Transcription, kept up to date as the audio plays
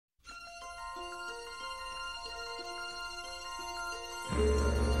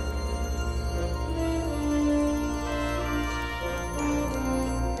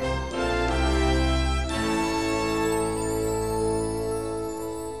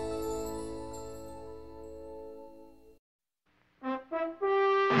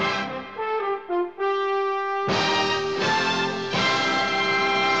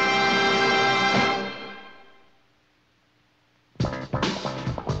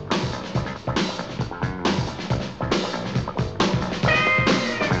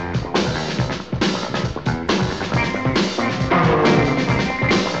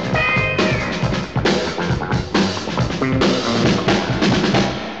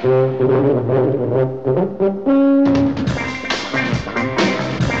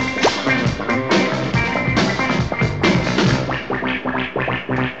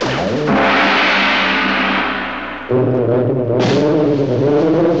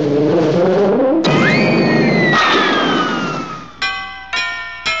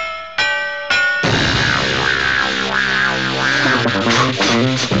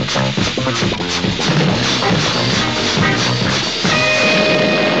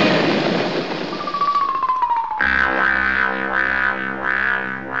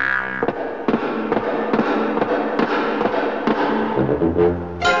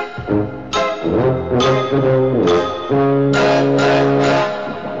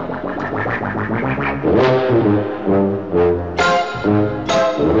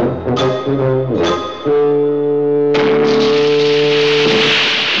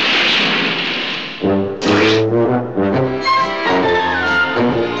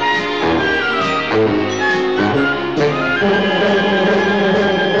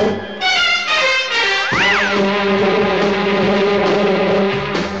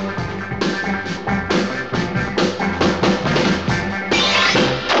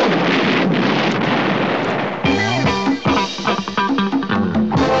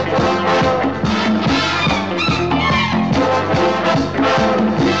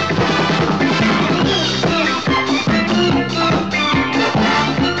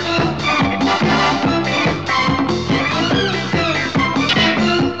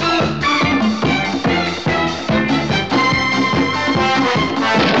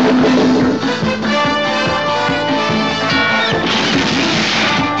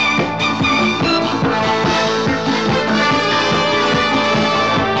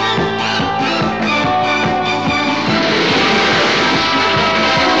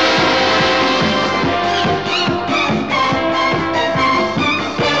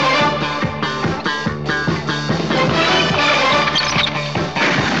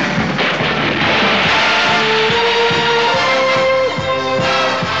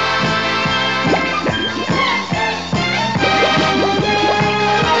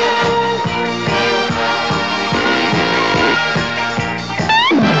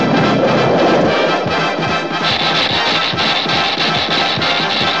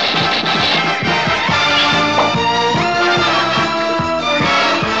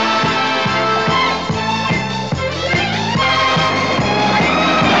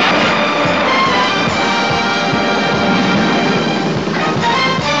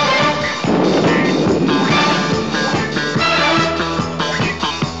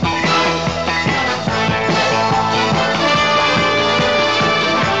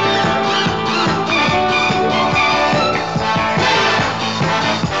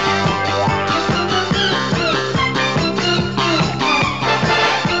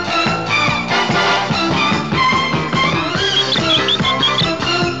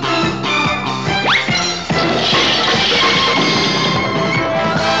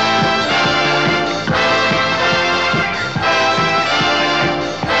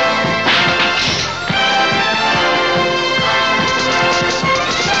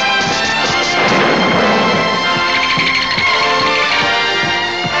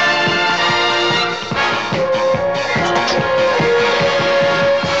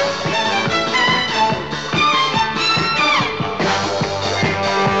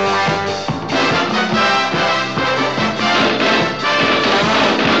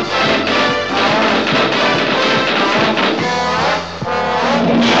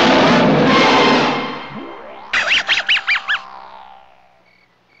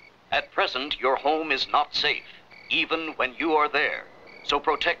Your home is not safe, even when you are there. So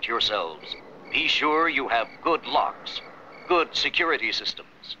protect yourselves. Be sure you have good locks, good security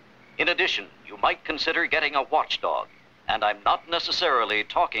systems. In addition, you might consider getting a watchdog, and I'm not necessarily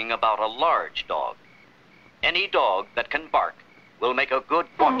talking about a large dog. Any dog that can bark will make a good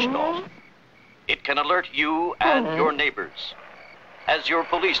watchdog. It can alert you and your neighbors. As your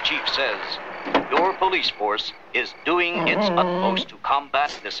police chief says, your police force is doing its utmost to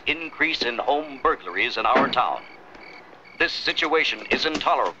combat this increase in home burglaries in our town. This situation is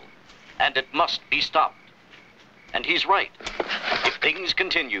intolerable, and it must be stopped. And he's right. If things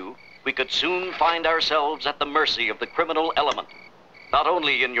continue, we could soon find ourselves at the mercy of the criminal element, not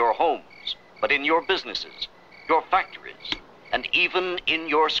only in your homes, but in your businesses, your factories, and even in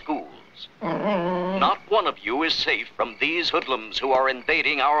your schools. Not one of you is safe from these hoodlums who are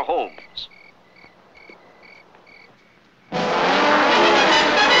invading our homes.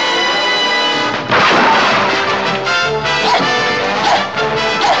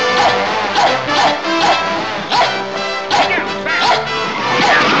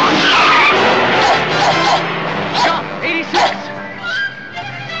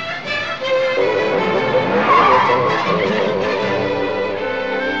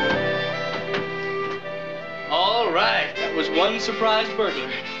 One surprise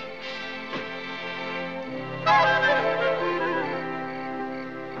burglary.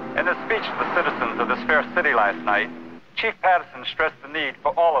 In his speech to the citizens of this fair city last night, Chief Patterson stressed the need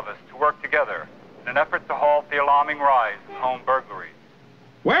for all of us to work together in an effort to halt the alarming rise in home burglaries.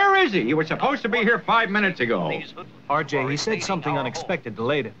 Where is he? He was supposed to be here 5 minutes ago. RJ, he said something unexpected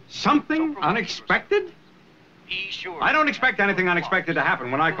delayed it. Something unexpected? I don't expect anything unexpected to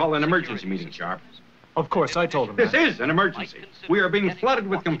happen when I call an emergency meeting, Sharp. Of course, I told him This that. is an emergency. We are being flooded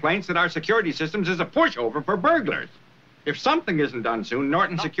with complaints that our security systems is a pushover for burglars. If something isn't done soon,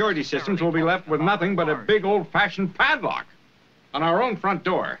 Norton security systems will be left with nothing but a big old-fashioned padlock on our own front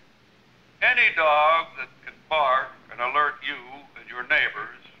door. Any dog that can bark and alert you and your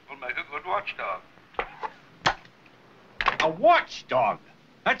neighbors will make a good watchdog. A watchdog?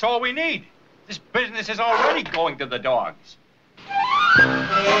 That's all we need. This business is already going to the dogs.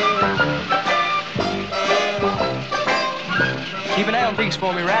 Keep an eye on things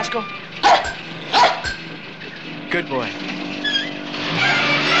for me, rascal. Good boy.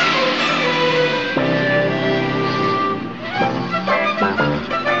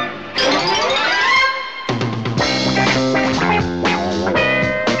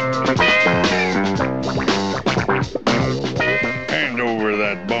 Hand over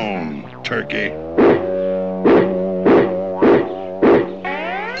that bone, turkey.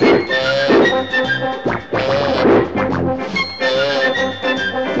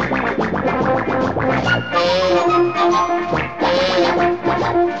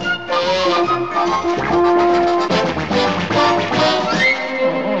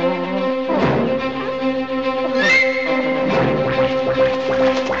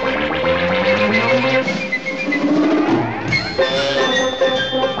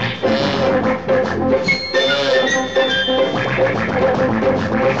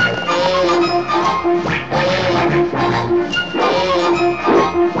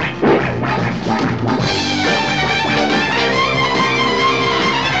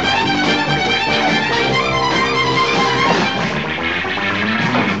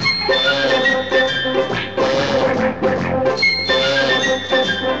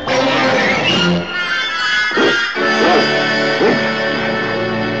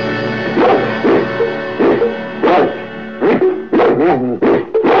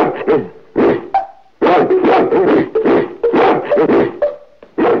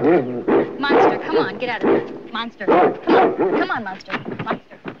 Monster, come on, get out of here. Monster, come on, Monster.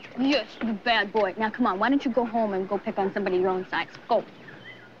 Monster. Yes, you bad boy. Now, come on, why don't you go home and go pick on somebody your own size? Go.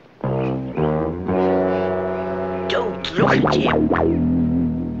 Don't look at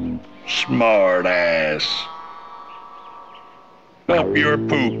him. Smart ass. Up your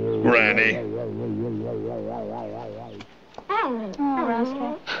poop, Granny. Oh,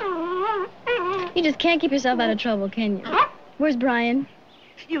 rascal. You just can't keep yourself out of trouble, can you? Where's Brian?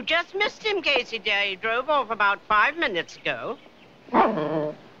 You just missed him, Casey, dear. He drove off about 5 minutes ago.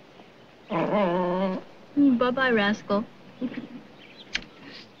 Bye-bye, rascal.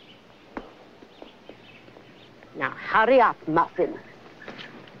 Now, hurry up, Muffin.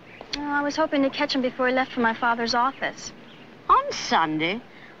 Oh, I was hoping to catch him before he left for my father's office. On Sunday,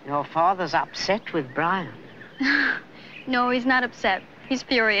 your father's upset with Brian. No, he's not upset. He's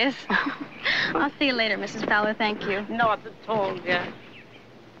furious. I'll see you later, Mrs. Fowler. Thank you. Not at all, dear.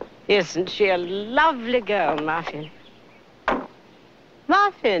 Isn't she a lovely girl, Muffin?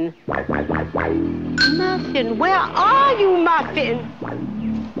 Muffin? Muffin, where are you, Muffin?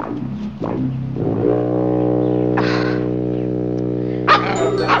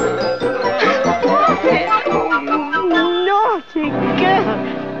 Naughty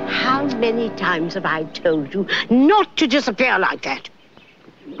girl. How many times have I told you not to disappear like that?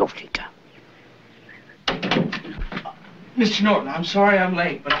 Naughty girl. Mr. Norton, I'm sorry I'm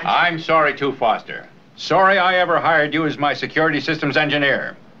late, but I'm sorry too, Foster. Sorry I ever hired you as my security systems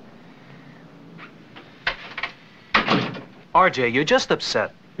engineer. RJ, you're just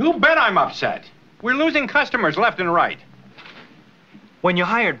upset. You bet I'm upset. We're losing customers left and right. When you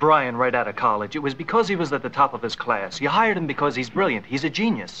hired Brian right out of college, it was because he was at the top of his class. You hired him because he's brilliant. He's a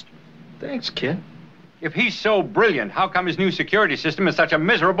genius. thanks, kid. If he's so brilliant, how come his new security system is such a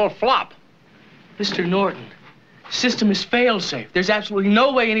miserable flop? Mr. Norton, system is fail-safe. There's absolutely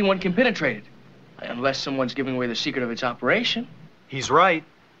no way anyone can penetrate it. Unless someone's giving away the secret of its operation. He's right.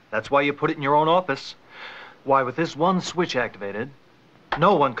 That's why you put it in your own office. Why, with this one switch activated,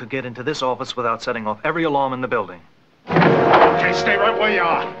 no one could get into this office without setting off every alarm in the building. Okay, stay right where you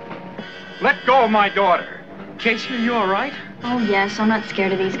are. Let go of my daughter. Casey, are you all right? Oh, yes, I'm not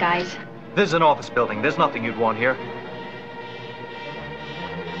scared of these guys. This is an office building. There's nothing you'd want here.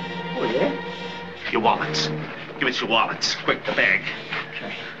 Oh, yeah? Your wallets. Give us your wallets. Quick, the bag.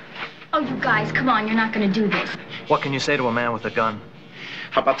 Oh, you guys, come on, you're not gonna do this. What can you say to a man with a gun?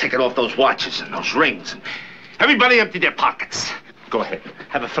 How about taking off those watches and those rings? And everybody empty their pockets. Go ahead.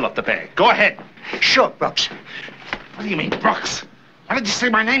 Have her fill up the bag. Go ahead. Sure, Brooks. What do you mean, Brooks? What did you say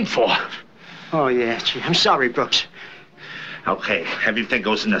my name for? Oh, yeah, gee, I'm sorry, Brooks. Okay, everything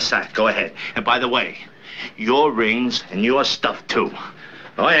goes in the sack. Go ahead. And by the way, your rings and your stuff, too.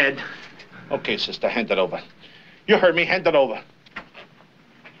 Go ahead. Okay, sister, hand it over. You heard me. Hand it over.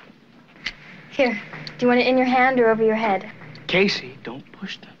 Here. Do you want it in your hand or over your head? Casey, don't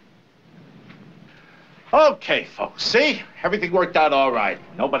push them. Okay, folks. See? Everything worked out all right.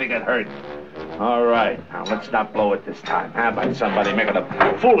 Nobody got hurt. All right. Now, let's not blow it this time, huh? By somebody making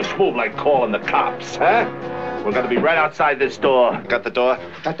a foolish move like calling the cops, huh? We're gonna be right outside this door. Got the door?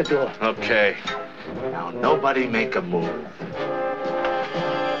 Got the door. Okay. Now, nobody make a move.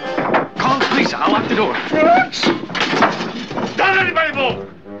 Call the police. I'll lock the door. Don't anybody move!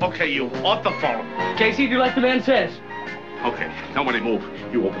 Okay, you, off the phone. Casey, do like the man says. Okay, nobody move.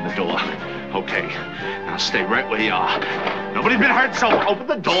 You open the door. Okay, now stay right where you are. Nobody's been hurt so far. Open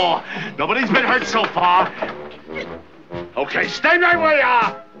the door. Nobody's been hurt so far. Okay, stay right where you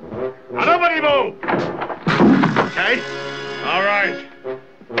are. Now nobody move. Okay? All right.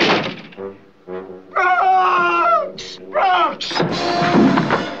 Brooks! Brooks!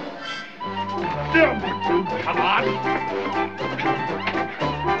 Come on.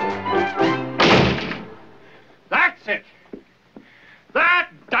 That's it. That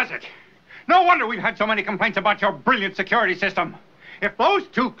does it. No wonder we've had so many complaints about your brilliant security system. If those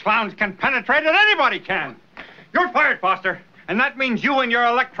two clowns can penetrate it, anybody can. You're fired, Foster. And that means you and your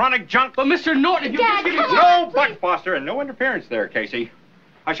electronic junk. But Mr. Norton, Dad, come on, No, please. but, Foster, and no interference there, Casey.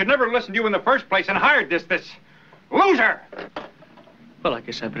 I should never have listened to you in the first place and hired this loser. Well, I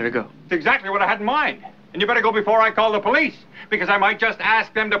guess I better go. It's exactly what I had in mind. And you better go before I call the police, because I might just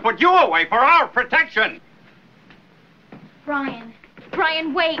ask them to put you away for our protection. Brian.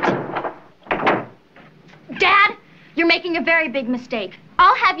 Brian, wait. Dad, you're making a very big mistake.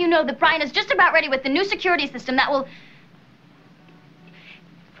 I'll have you know that Brian is just about ready with the new security system that will...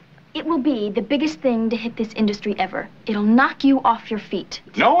 It will be the biggest thing to hit this industry ever. It'll knock you off your feet.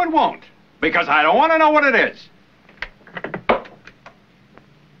 No, it won't, because I don't want to know what it is.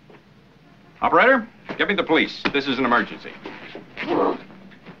 Operator, get me the police. This is an emergency.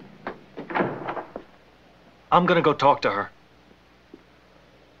 I'm gonna go talk to her.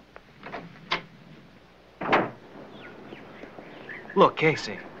 Look,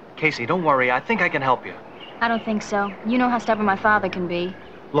 Casey. Casey, don't worry. I think I can help you. I don't think so. You know how stubborn my father can be.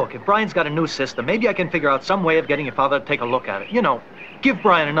 Look, if Brian's got a new system, maybe I can figure out some way of getting your father to take a look at it. You know, give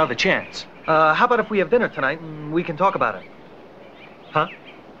Brian another chance. How about if we have dinner tonight and we can talk about it? Huh?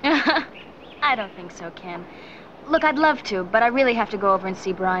 I don't think so, Ken. Look, I'd love to, but I really have to go over and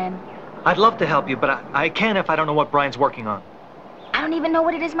see Brian. I'd love to help you, but I can't if I don't know what Brian's working on. I don't even know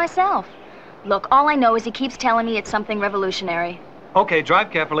what it is myself. Look, all I know is he keeps telling me it's something revolutionary. Okay,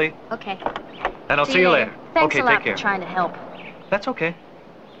 drive carefully. Okay. And I'll see you later. Thanks okay, a lot take care. for trying to help. That's okay.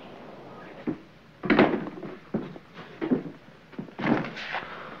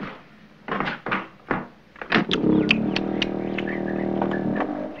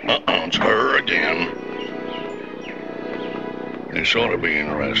 It's her again. This ought to be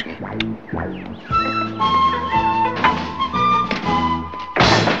interesting.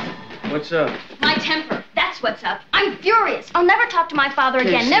 What's up? My temper. That's what's up. I'm furious. I'll never talk to my father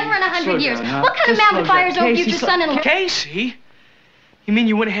again. Casey, Never in 100 slow years. down, huh? What kind Just of man slow fires down. over Casey, future son-in-law? Casey? You mean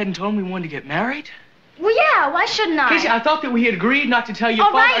you went ahead and told him we wanted to get married? Well, yeah. Why shouldn't I? Casey, I thought that we had agreed not to tell your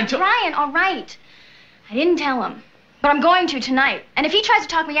All father right, until... Brian. All right. I didn't tell him. But I'm going to tonight. And if he tries to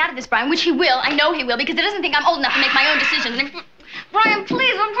talk me out of this, Brian, which he will, I know he will, because he doesn't think I'm old enough to make my own decisions. And if... Brian,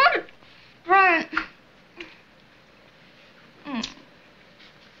 please, I'm trying to... Brian... All right.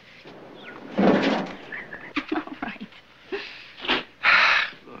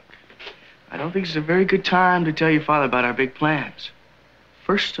 Look, I don't think it's a very good time to tell your father about our big plans.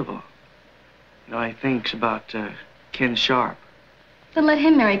 First of all, you know, I think about Ken Sharp. Then let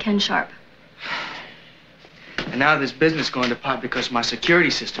him marry Ken Sharp. And now this business going to pot because my security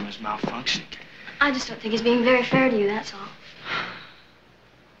system is malfunctioning. I just don't think he's being very fair to you, that's all.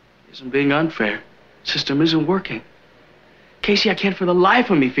 He isn't being unfair. System isn't working. Casey, I can't for the life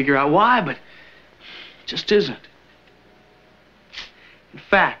of me figure out why, but it just isn't. In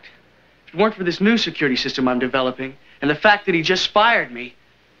fact, if it weren't for this new security system I'm developing and the fact that he just fired me,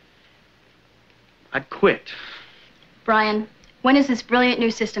 I'd quit. Brian, when is this brilliant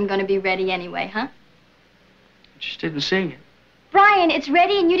new system going to be ready anyway, huh? Interested in seeing it. Brian, it's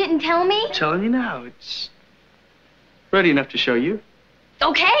ready and you didn't tell me? I'm telling you now, it's ready enough to show you.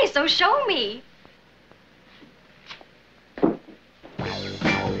 Okay, so show me.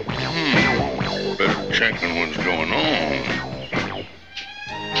 checking what's going on.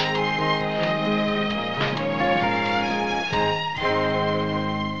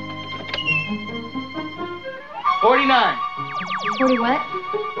 49. 40 what?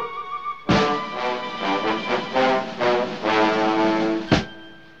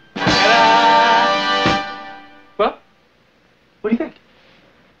 Well, what do you think?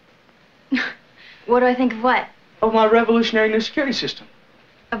 What do I think of what? Of my revolutionary new security system.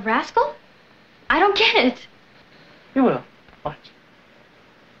 Of Rascal? I don't get it. You will. Watch.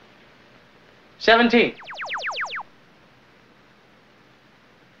 17.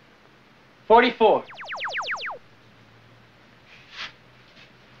 44.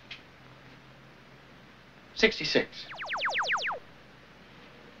 66.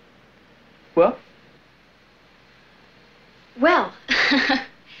 Well? Well.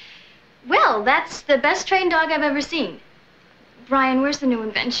 Well, that's the best trained dog I've ever seen. Brian, where's the new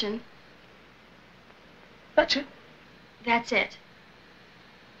invention? That's it. That's it.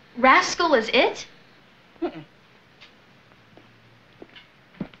 Rascal is it? Mm-mm.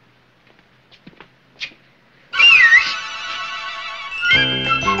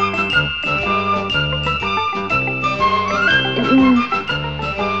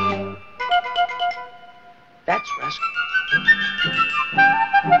 That's Rascal.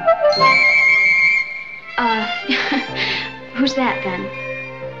 Who's that then?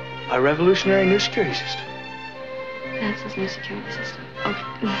 My revolutionary new security system. That's his new security system. Okay.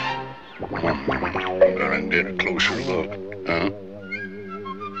 Better get a closer look, huh?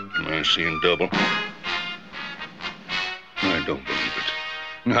 Am I seeing double? I don't believe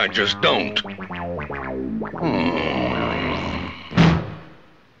it. I just don't.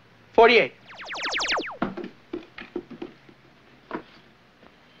 48.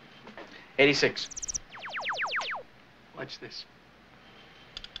 86. Watch this.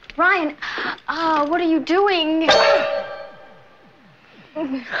 Brian, what are you doing?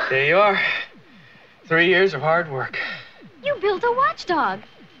 There you are. 3 years of hard work. You built a watchdog.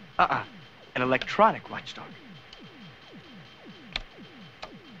 An electronic watchdog.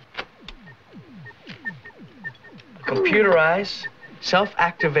 Computerized,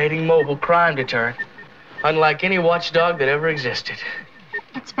 self-activating mobile crime deterrent, unlike any watchdog that ever existed.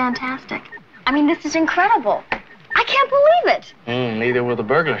 That's fantastic. I mean, this is incredible. I can't believe it. Neither will the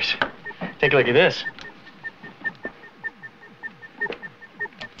burglars. Take a look at this.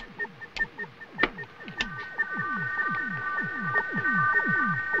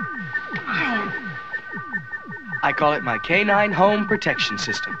 Brian. I call it my Canine HOMe Protection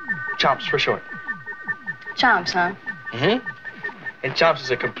System. C.H.O.M.P.S for short. C.H.O.M.P.S, huh? Mm-hmm. And C.H.O.M.P.S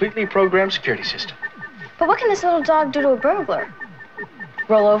is a completely programmed security system. But what can this little dog do to a burglar?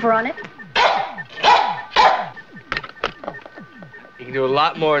 Roll over on it? You can do a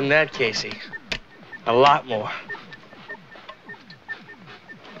lot more than that, Casey. A lot more.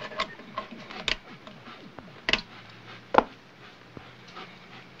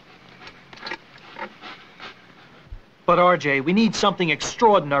 But RJ, we need something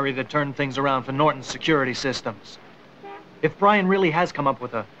extraordinary to turn things around for Norton's security systems. If Brian really has come up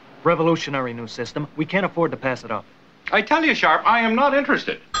with a revolutionary new system, we can't afford to pass it up. I tell you, Sharp, I am not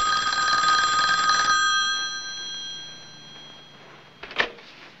interested.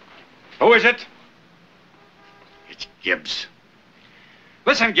 Who is it? It's Gibbs.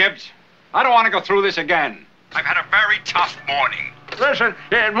 Listen, Gibbs, I don't want to go through this again. I've had a very tough morning. Listen,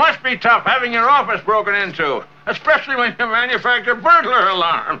 it must be tough having your office broken into, especially when you manufacture burglar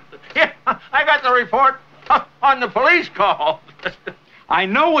alarms. Yeah, I got the report on the police call. I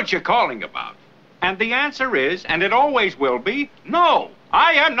know what you're calling about. And the answer is, and it always will be, no,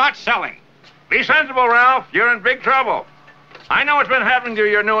 I am not selling. Be sensible, Ralph. You're in big trouble. I know what's been happening to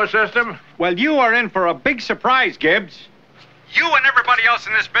your newest system. Well, you are in for a big surprise, Gibbs. You and everybody else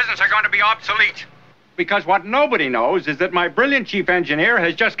in this business are going to be obsolete. Because what nobody knows is that my brilliant chief engineer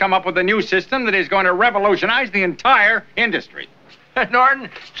has just come up with a new system that is going to revolutionize the entire industry. Norton,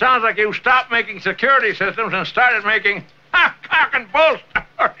 sounds like you stopped making security systems and started making cock and bull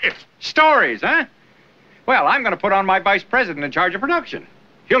stories. Stories, huh? Well, I'm going to put on my vice president in charge of production.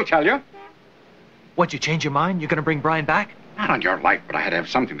 He'll tell you. What, you change your mind? You're going to bring Brian back? Not on your life, but I had to have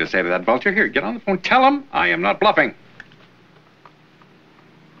something to say to that vulture. Here, get on the phone. Tell him I am not bluffing.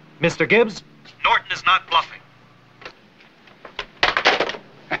 Mr. Gibbs? Norton is not bluffing.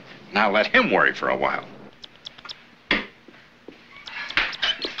 Now let him worry for a while.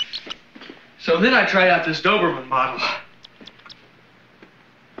 So then I tried out this Doberman model.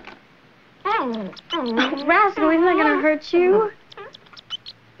 Rascal, isn't that going to hurt you?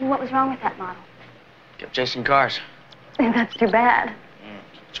 What was wrong with that model? Kept chasing cars. That's too bad.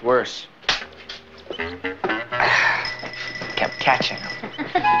 It's worse. Kept catching him.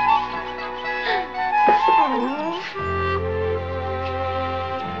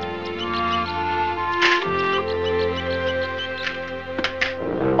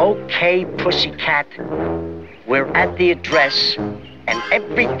 Okay, pussycat. We're at the address, and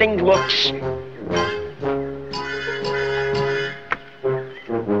everything looks...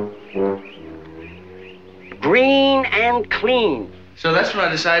 green and clean. So that's when I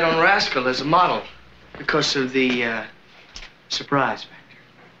decided on Rascal as a model, because of the surprise factor.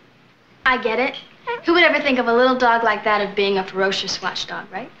 I get it. Who would ever think of a little dog like that of being a ferocious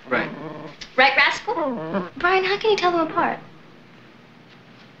watchdog, right? Right. Right, Rascal? Brian, how can you tell them apart?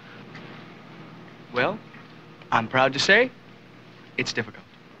 Well, I'm proud to say it's difficult.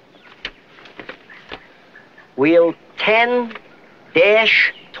 We'll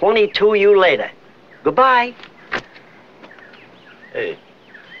 10-22 you later. Goodbye. Hey,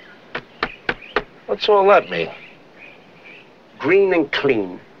 what's all that mean? Green and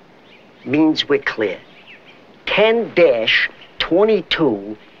clean means we're clear.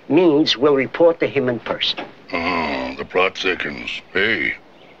 10-22 means we'll report to him in person. Oh, the plot thickens. Hey,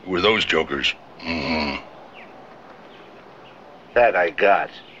 who are those jokers? That I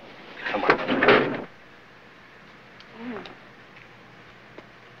got. Come on.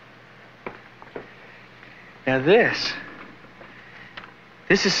 Now this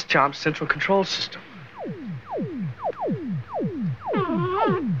is C.H.O.M.P.S central control system.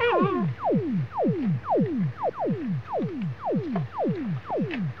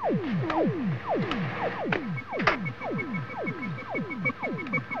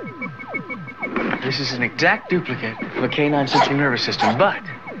 This is an exact duplicate of a canine central nervous system, but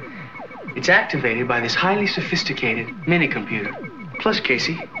it's activated by this highly sophisticated mini-computer. Plus,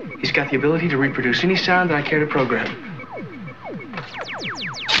 Casey, he's got the ability to reproduce any sound that I care to program.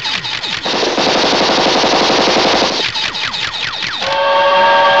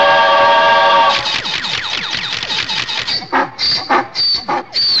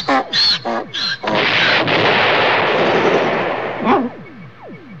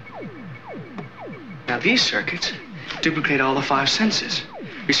 Now, these circuits duplicate all the 5 senses,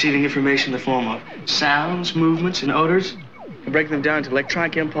 receiving information in the form of sounds, movements, and odors, and break them down to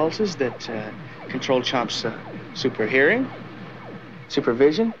electronic impulses that control C.H.O.M.P.'s super hearing,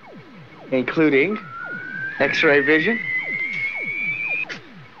 supervision, including X-ray vision,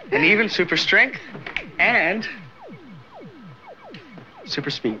 and even super strength and super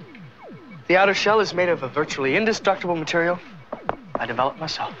speed. The outer shell is made of a virtually indestructible material I developed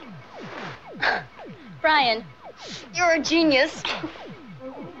myself. Brian, you're a genius.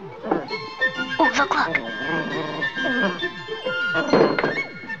 Oh, look.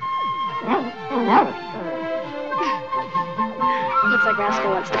 Looks like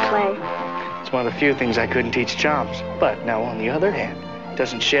Rascal wants to play. It's one of the few things I couldn't teach C.H.O.M.P.S. But now, on the other hand, it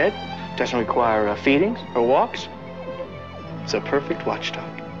doesn't shed, doesn't require feedings or walks. It's a perfect watchdog.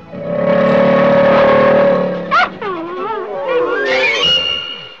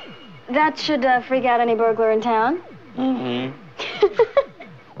 That should freak out any burglar in town. Mm-hmm.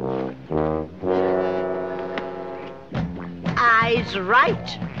 Eyes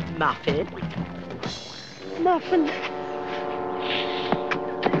right, Muffin. Muffin.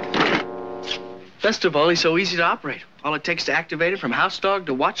 Best of all, he's so easy to operate. All it takes to activate it from house dog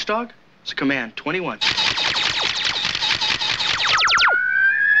to watchdog is a command 21.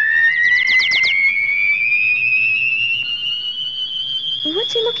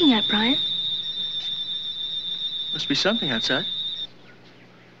 What's he looking at, Brian? Must be something outside.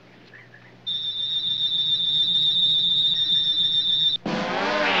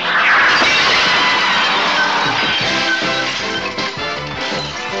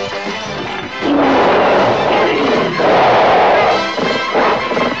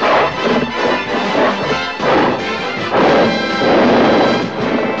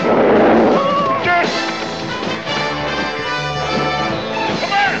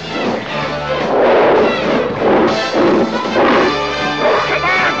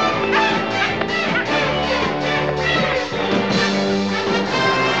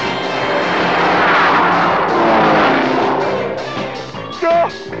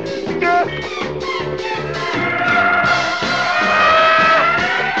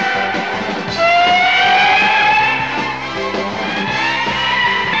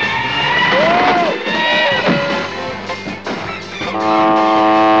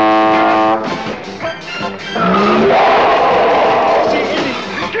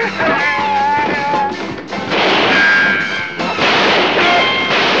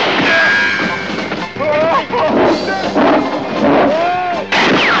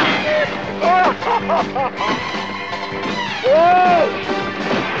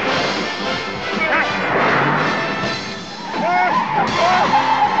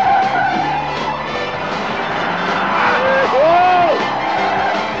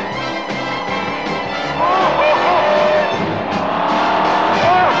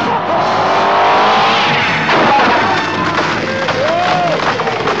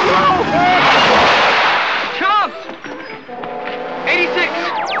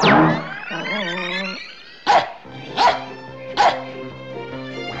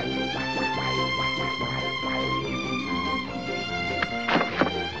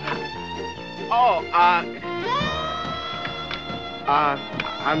 Oh,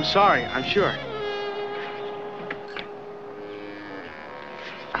 I'm sorry, I'm sure.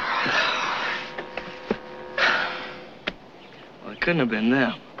 Well, it couldn't have been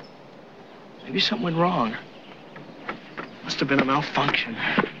them. Maybe something went wrong. Must have been a malfunction.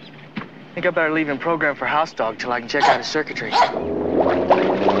 I think I better leave him programmed for house dog till I can check out his circuitry.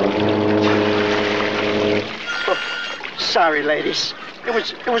 Oh, sorry, ladies. It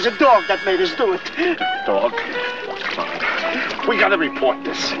was a dog that made us do it. Dog? We gotta report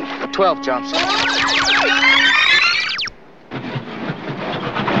this. 12 jumps.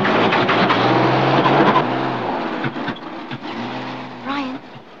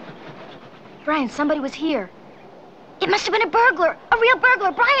 Brian, somebody was here. It must have been a burglar. A real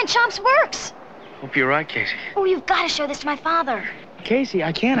burglar. Brian, C.H.O.M.P.S works. Hope you're right, Casey. Oh, you've got to show this to my father. Casey,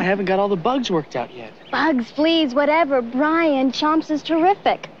 I can't. I haven't got all the bugs worked out yet. Bugs, fleas, whatever. Brian, C.H.O.M.P.S is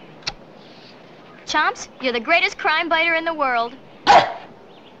terrific. C.H.O.M.P.S, you're the greatest crime biter in the world.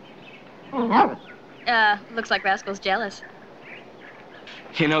 Looks like Rascal's jealous.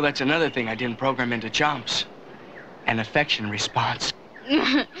 You know, that's another thing I didn't program into C.H.O.M.P.S. An affection response.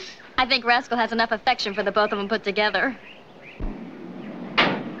 I think Rascal has enough affection for the both of them put together.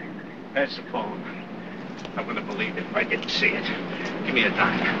 That's the phone. I wouldn't believe it if I didn't see it. Give me a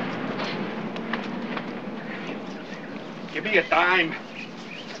dime. Give me a dime.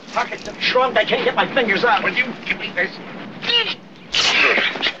 Pockets are shrunk. I can't get my fingers out. Will you give me this?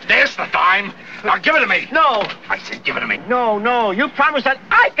 There's the dime. Now give it to me. No. I said give it to me. No. You promised that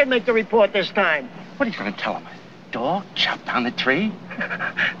I could make the report this time. What are you going to tell them? Dog chopped down the tree?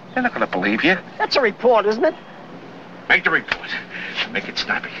 They're not going to believe you. That's a report, isn't it? Make the report. Make it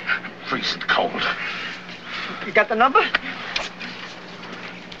snappy. I'm freezing cold. You got the number?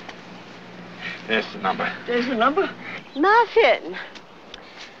 There's the number. There's the number? Muffin.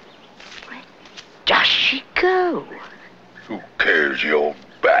 Where does she go? Who cares, you old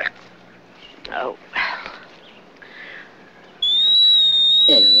bat? Oh,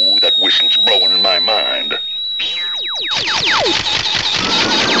 Ooh, that whistle's blowing in my mind.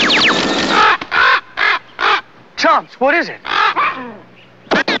 C.H.O.M.P.S, what is it?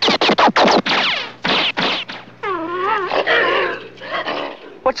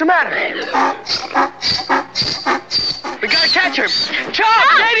 What's the matter? We gotta catch him.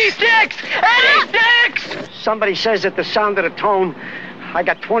 C.H.O.M.P.S, 86! 86! Somebody says at the sound of the tone, I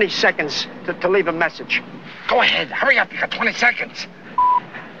got 20 seconds to leave a message. Go ahead. Hurry up. You got 20 seconds.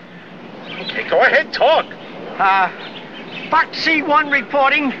 Okay, go ahead. Talk. Fox C1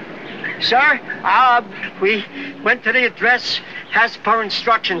 reporting. Sir, we went to the address as per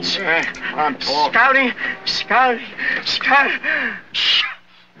instructions. I'm Scouting.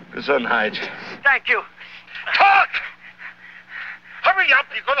 Gesundheit. Thank you. Talk! Hurry up.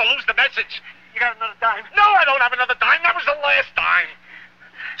 You're going to lose the message. You got another dime? No, I don't have another dime. That was the last dime.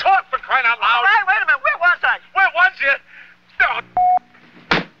 Talk, for crying out loud. All right, wait a minute. Where was I? Where was you?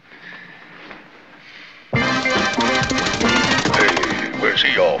 Hey, where's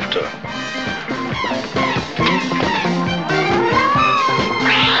he off to?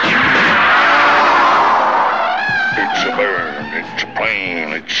 It's a bird, it's a plane,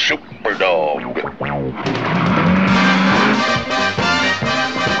 it's Super Dog.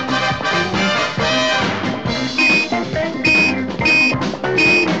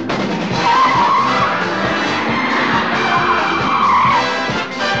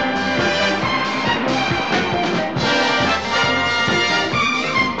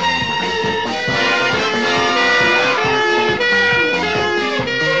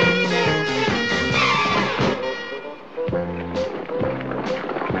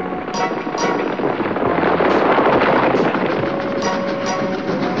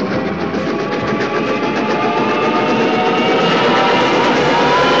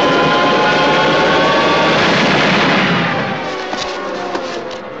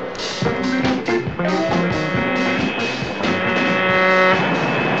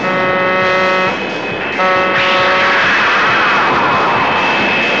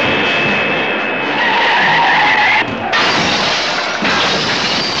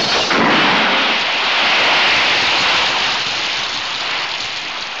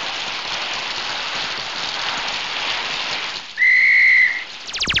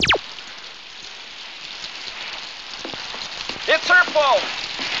 It's her fault.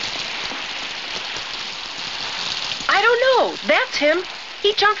 I don't know. That's him.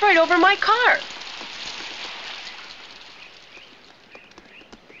 He jumped right over my car.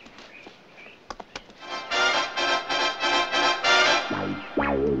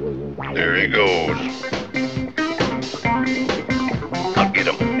 There he goes. I'll get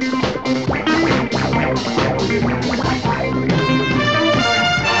him.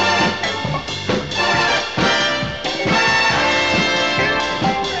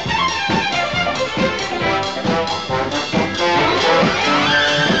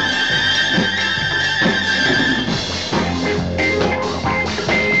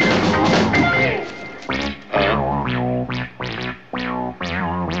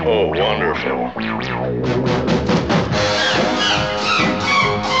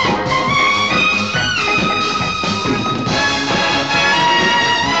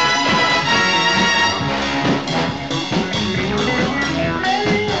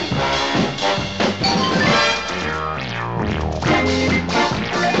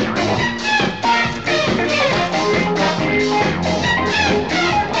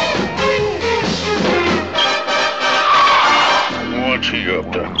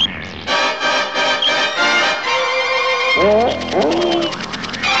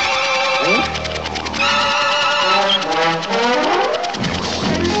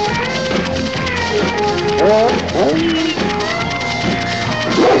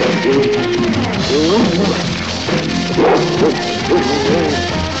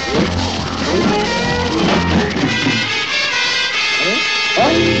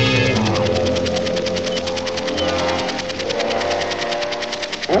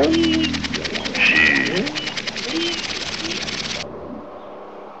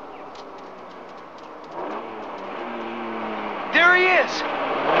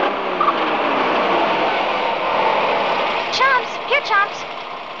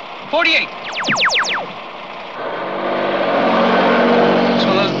 48. It's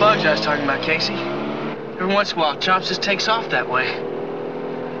one of those bugs I was talking about, Casey. Every once in a while, C.H.O.M.P.S just takes off that way.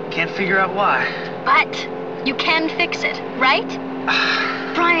 Can't figure out why. But you can fix it, right?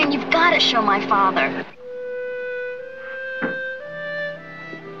 Brian, you've got to show my father.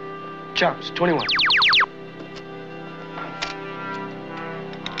 C.H.O.M.P.S, 21.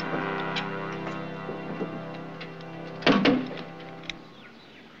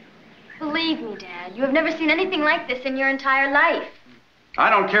 Believe me, Dad, you have never seen anything like this in your entire life. I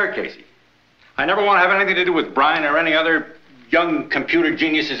don't care, Casey. I never want to have anything to do with Brian or any other young computer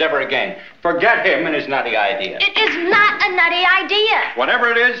geniuses ever again. Forget him and his nutty idea. It is not a nutty idea. Whatever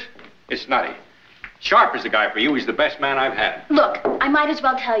it is, it's nutty. Sharp is the guy for you. He's the best man I've had. Look, I might as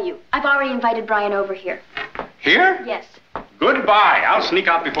well tell you. I've already invited Brian over here. Here? Yes. Goodbye. I'll sneak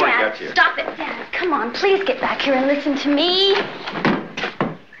out before he Dad, gets here. stop it. Dad, come on, please get back here and listen to me.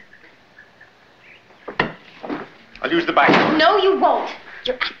 I'll use the back door. No, you won't.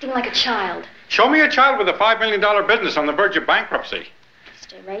 You're acting like a child. Show me a child with a $5 million business on the verge of bankruptcy.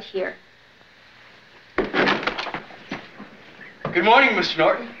 Stay right here. Good morning, Mr.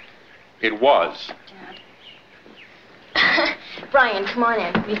 Norton. It was. Dad. Brian, come on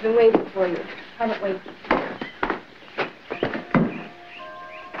in. We've been waiting for you. Haven't we?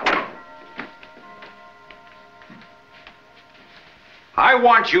 I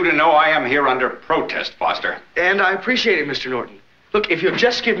want you to know I am here under protest, Foster. And I appreciate it, Mr. Norton. Look, if you'll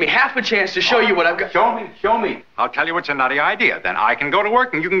just give me half a chance to show you what I've got... Show me. I'll tell you it's a nutty idea. Then I can go to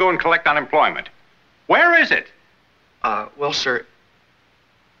work and you can go and collect unemployment. Where is it? Well, sir,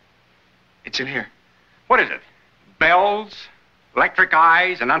 it's in here. What is it? Bells, electric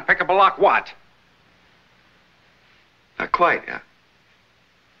eyes, an unpickable lock, what? Not quite,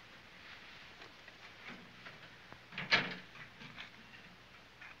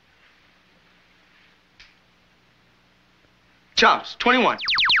 C.H.O.M.P.S, 21.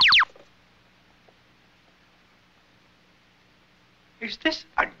 Is this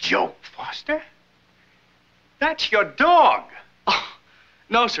a joke, Foster? That's your dog. Oh,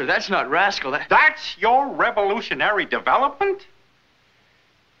 no, sir, that's not Rascal. That's your revolutionary development?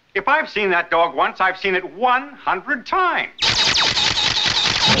 If I've seen that dog once, I've seen it 100 times.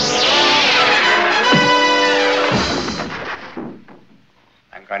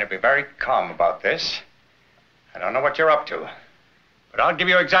 I'm going to be very calm about this. I don't know what you're up to, but I'll give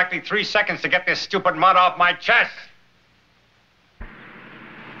you exactly 3 seconds to get this stupid mud off my chest.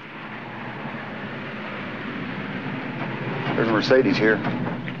 There's a Mercedes here.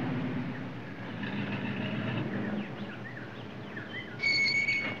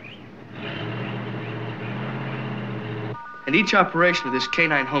 And each operation of this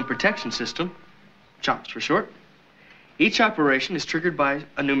Canine HOMe Protection System, C.H.O.M.P.S for short, each operation is triggered by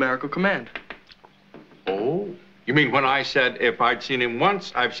a numerical command. Oh, you mean when I said if I'd seen him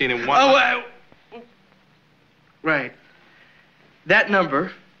once, I've seen him once? Oh, right. That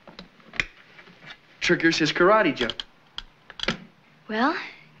number triggers his karate jump. Well,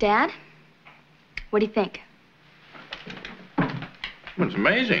 Dad, what do you think? It's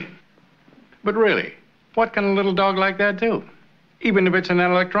amazing. But really, what can a little dog like that do? Even if it's an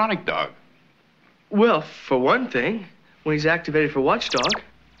electronic dog. Well, for one thing, when he's activated for watchdog,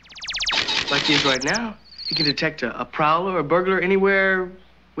 like he is right now, he can detect a prowler or a burglar anywhere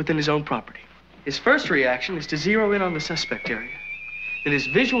within his own property. His first reaction is to zero in on the suspect area. Then his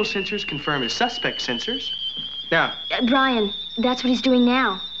visual sensors confirm his suspect sensors. Now... Brian, that's what he's doing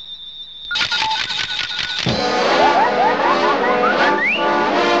now.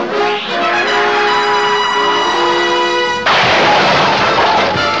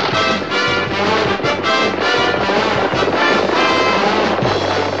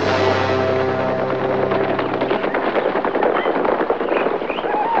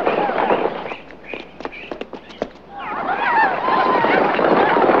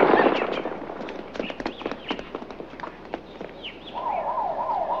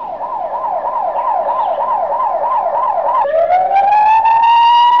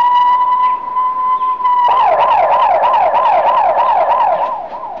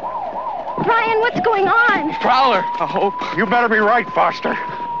 I hope. You better be right, Foster. Hey,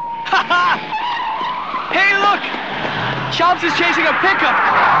 look! C.H.O.M.P.S is chasing a pickup.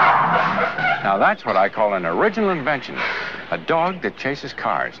 Now, that's what I call an original invention. A dog that chases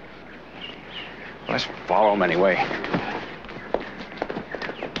cars. Let's follow him anyway.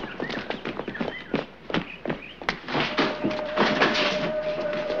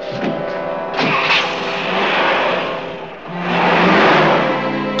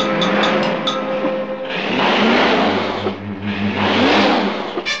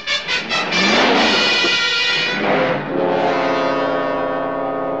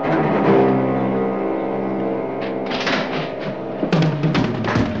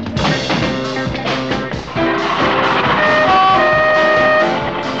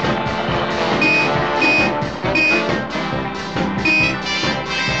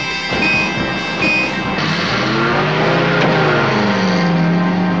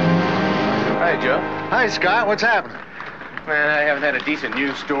 Hey, Scott, what's happening? Man, I haven't had a decent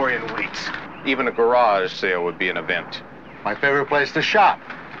news story in weeks. Even a garage sale would be an event. My favorite place to shop.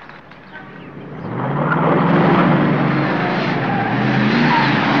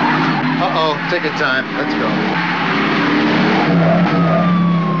 Uh-oh, ticket time. Let's go.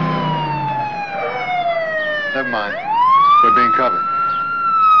 Never mind. We're being covered.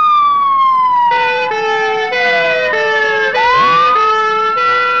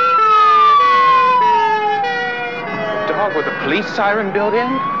 Dog with a police siren built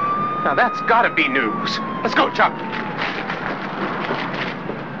in? Now that's gotta be news. Let's go, Chuck.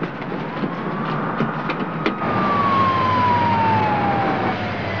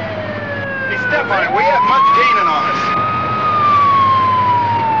 Hey, step on it. We have much gaining on us.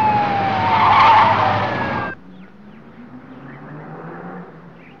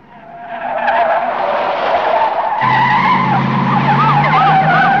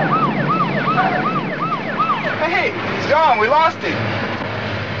 Hey, he's gone. We lost him.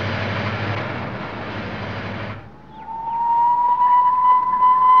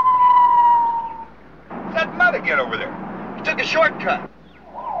 That mother get over there? He took a shortcut.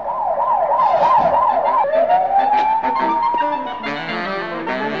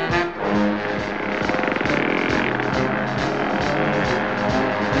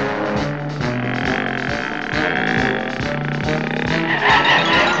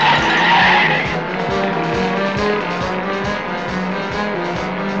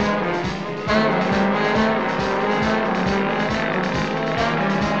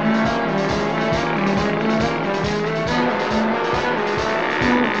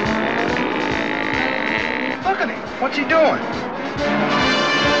 What's he doing?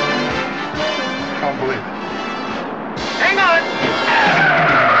 Don't believe it. Hang on!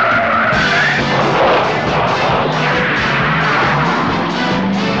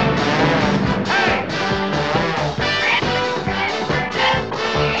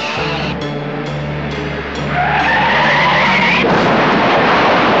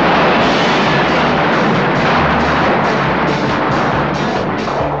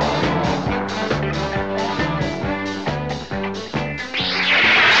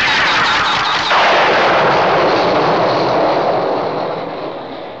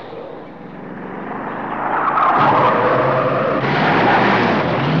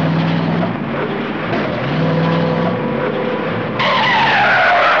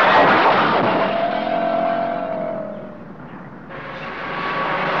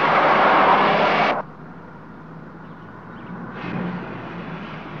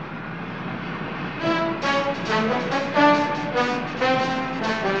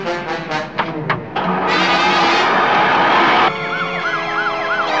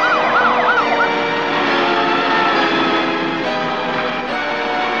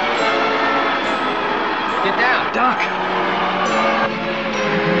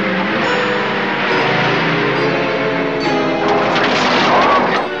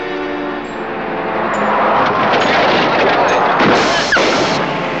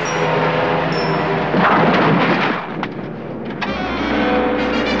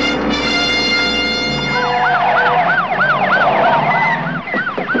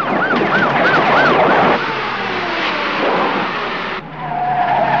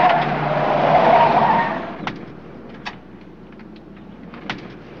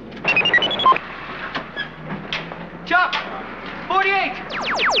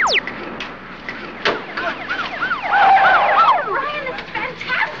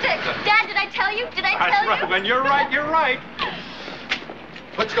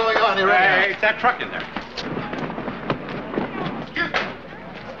 Truck in there.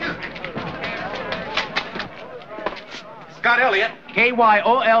 Scott Elliott,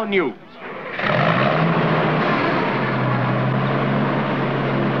 KYOL News.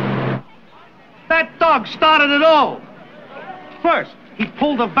 That dog started it all. First, he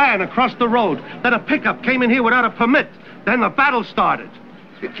pulled a van across the road. Then a pickup came in here without a permit. Then the battle started.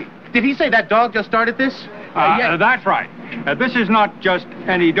 Did he say that dog just started this? Yeah. That's right. This is not just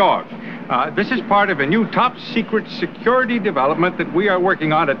any dog. This is part of a new top-secret security development that we are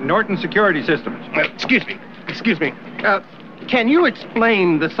working on at Norton Security Systems. Excuse me. Can you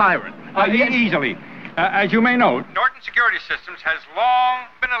explain the siren? Easily. As you may know, Norton Security Systems has long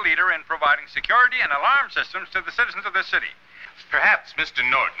been a leader in providing security and alarm systems to the citizens of this city. Perhaps Mr.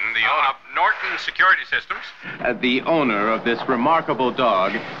 Norton, the owner of Norton Security Systems, the owner of this remarkable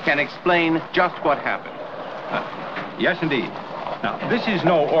dog, can explain just what happened. Yes, indeed. Now, this is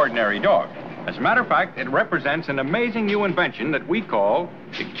no ordinary dog. As a matter of fact, it represents an amazing new invention that we call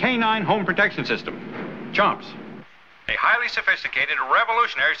the Canine HOMe Protection System, C.H.O.M.P.S. A highly sophisticated,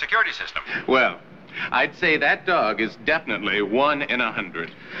 revolutionary security system. Well, I'd say that dog is definitely 1 in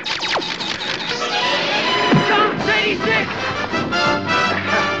 100. Jumps 86!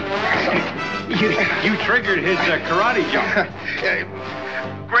 You triggered his karate jump.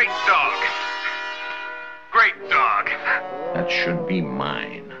 Great dog. Great dog. That should be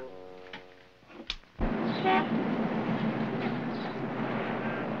mine.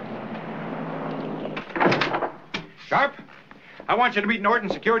 Sharp, I want you to meet Norton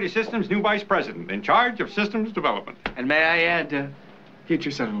Security Systems' new vice president in charge of systems development. And may I add,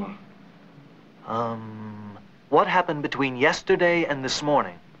 future son-in-law. What happened between yesterday and this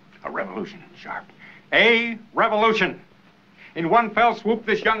morning? A revolution, Sharp. A revolution. In one fell swoop,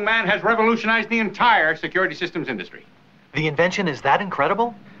 this young man has revolutionized the entire security systems industry. The invention is that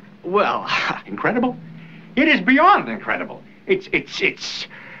incredible? Well, incredible? It is beyond incredible. It's...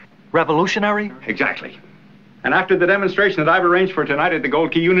 Revolutionary? Exactly. And after the demonstration that I've arranged for tonight at the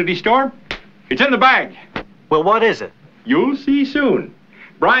Gold Key Unity store, it's in the bag. Well, what is it? You'll see soon.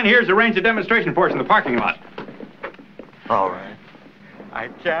 Brian here's arranged a demonstration for us in the parking lot. All right. I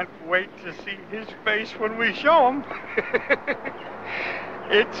can't wait to see his face when we show him.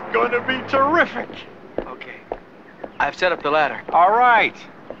 It's gonna be terrific. Okay. I've set up the ladder. All right.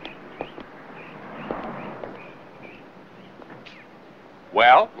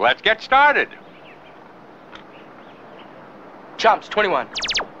 Well, let's get started. C.H.O.M.P.S, 21.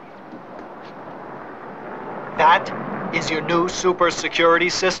 That is your new super security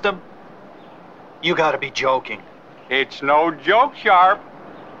system? You gotta be joking. It's no joke, Sharp.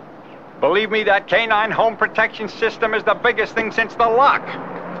 Believe me, that Canine HOMe Protection System is the biggest thing since the lock.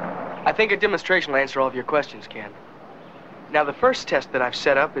 I think a demonstration will answer all of your questions, Ken. Now, the first test that I've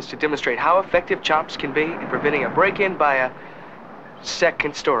set up is to demonstrate how effective C.H.O.M.P.S can be in preventing a break-in by a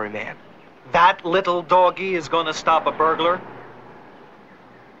second-story man. That little doggy is gonna stop a burglar?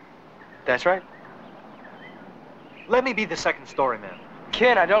 That's right. Let me be the second-story man.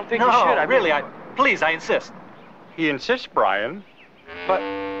 Ken, I don't think you should. Please, I insist. He insists, Brian. But...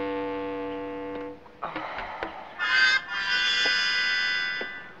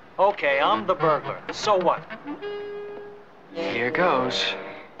 Okay, I'm the burglar. So what? Here goes.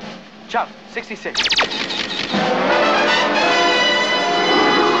 C.H.O.M.P.S, 66.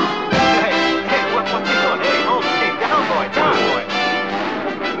 Hey, what's he doing? Hey, hold it. Hey, down, boy.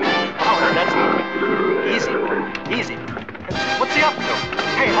 Oh, that's easy. What's he up to?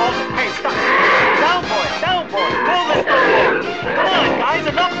 Hey, hold it. Hey, stop. Down, boy. Pull this door. Come on, guys,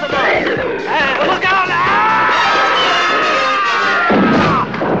 enough's enough. Hey, look out!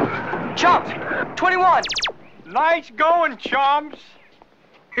 C.H.O.M.P.S, 21. Nice going, chums.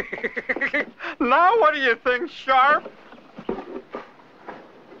 Now what do you think, Sharp?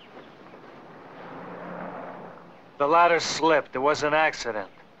 The ladder slipped. It was an accident.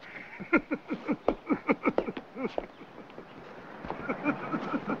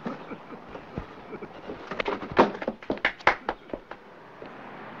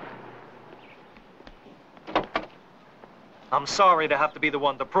 I'm sorry to have to be the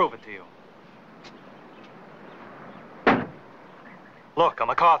one to prove it to you. Look, I'm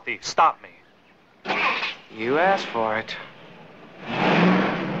a car thief. Stop me. You asked for it.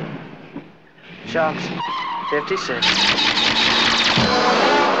 C.H.O.M.P.S, 56.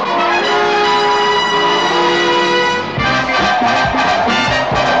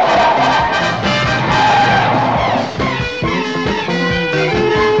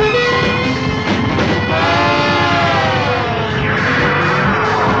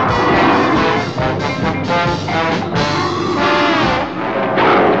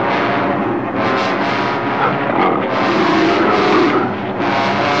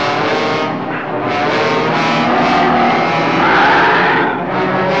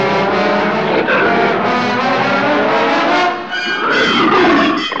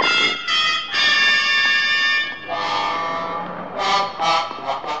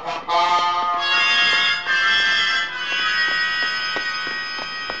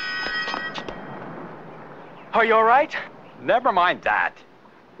 Are you all right? Never mind that.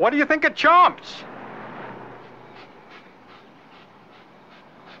 What do you think of C.H.O.M.P.S?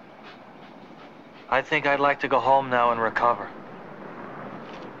 I think I'd like to go home now and recover.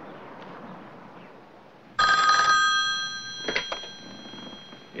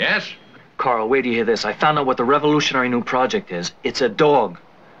 Yes? Carl, wait till you hear this. I found out what the revolutionary new project is. It's a dog.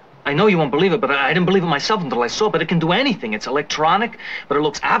 I know you won't believe it, but I didn't believe it myself until I saw it. But it can do anything. It's electronic, but it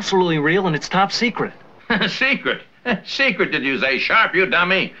looks absolutely real, and it's top secret. Secret? Secret, did you say? Sharp, you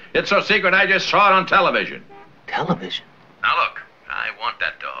dummy. It's so secret I just saw it on television. Television? Now look, I want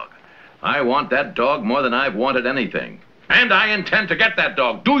that dog. I want that dog more than I've wanted anything. And I intend to get that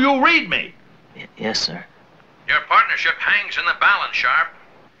dog. Do you read me? Yes, sir. Your partnership hangs in the balance, Sharp.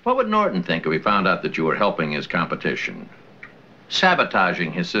 What would Norton think if he found out that you were helping his competition?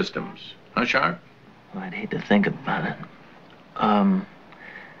 Sabotaging his systems. Huh, Sharp? Well, I'd hate to think about it. All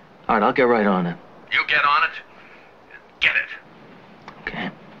right, I'll get right on it. You get on it. Get it.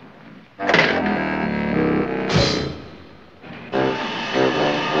 Okay.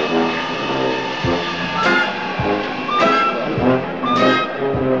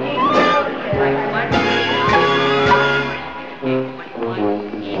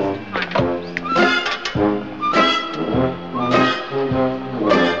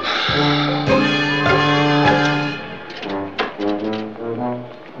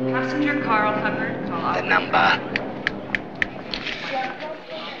 Passenger Carl Hubbard. The number.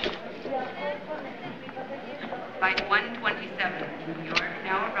 Flight 127, New York,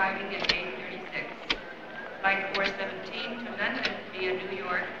 now arriving at gate 36. Flight 417 to London via New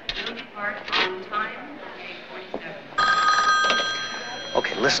York will depart on time, gate 47.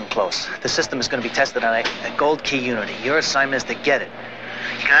 Okay, listen close. The system is going to be tested on a gold key unity. Your assignment is to get it.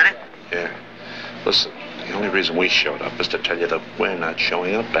 You got it? Yeah. Listen, the only reason we showed up is to tell you that we're not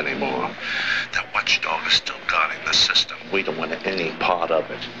showing up anymore. That watchdog is still guarding the system. We don't want any part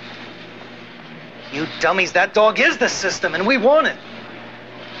of it. You dummies, that dog is the system, and we want it.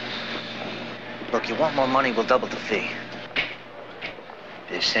 Look, you want more money, we'll double the fee. If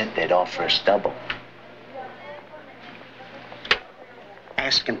they sent, they'd offer us double.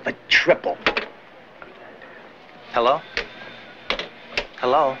 Asking for triple. Hello?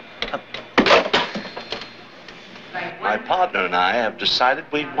 Hello? My partner and I have decided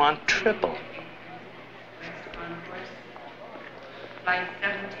we want triple. Flight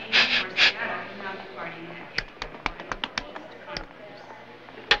 17 for Seattle, now departing at gate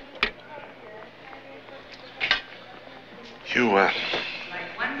 41.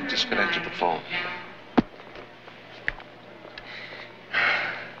 You, disconnected the phone.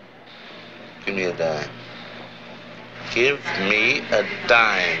 Give me a dime. Give me a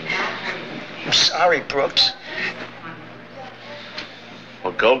dime. I'm sorry, Brooks.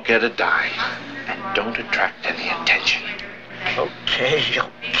 Well, go get a dime. And don't attract any attention.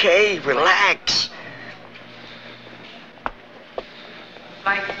 Okay, relax.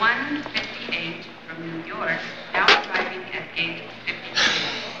 Flight 158 from New York, now arriving at gate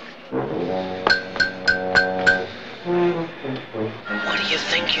 52. What do you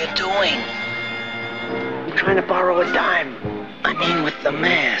think you're doing? I'm trying to borrow a dime. I mean with the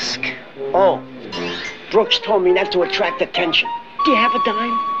mask. Oh, Brooks told me not to attract attention. Do you have a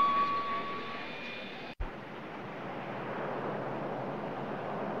dime?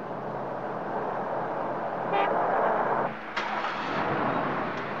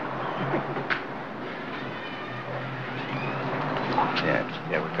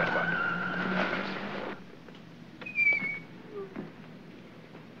 Yeah, we're good about it.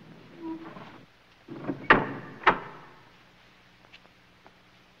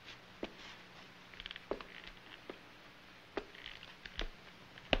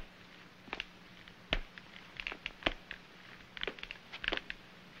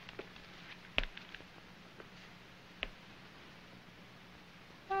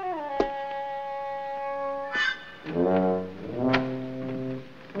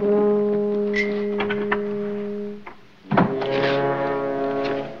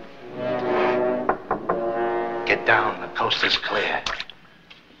 Get down. The coast is clear.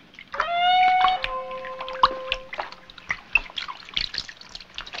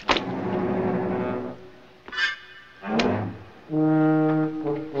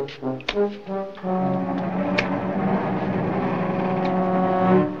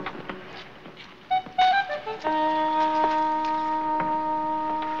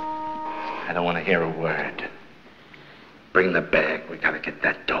 I don't want to hear a word. Bring the bag. We gotta get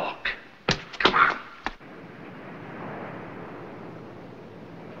that dog. Come on.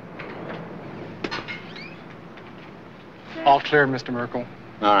 All clear, Mr. Merkel.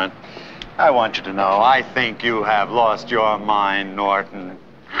 All right. I want you to know, I think you have lost your mind, Norton.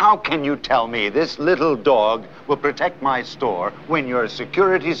 How can you tell me this little dog will protect my store when your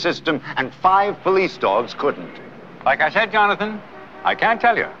security system and 5 police dogs couldn't? Like I said, Jonathan, I can't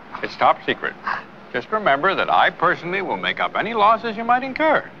tell you. It's top secret. Just remember that I personally will make up any losses you might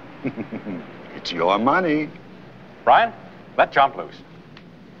incur. It's your money. Brian, let Chomp loose.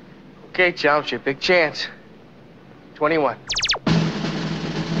 Okay, Chomp, your big chance. 21.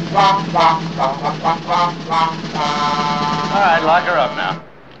 All right, lock her up now.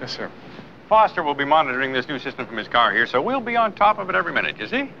 Yes, sir. Foster will be monitoring this new system from his car here, so we'll be on top of it every minute, you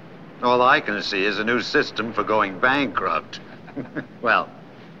see? All I can see is a new system for going bankrupt. Well,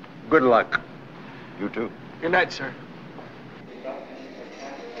 good luck. You too. Good night, sir.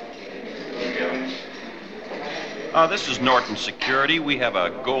 This is Norton Security. We have a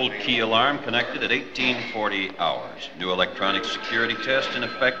gold key alarm connected at 1840 hours. New electronic security test in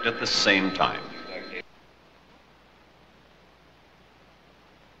effect at the same time.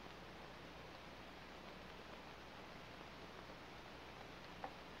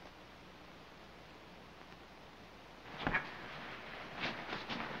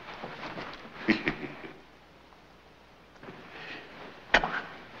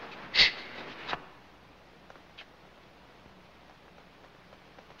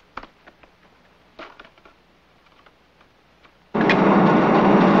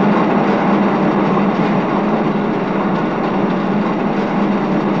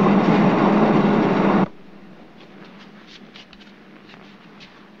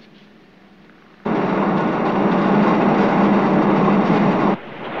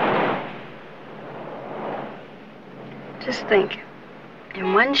 Just think,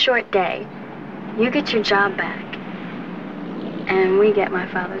 in one short day, you get your job back, and we get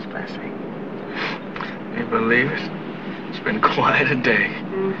my father's blessing. You believe it? It's been quite a day.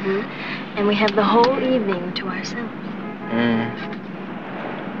 Mm-hmm. And we have the whole evening to ourselves.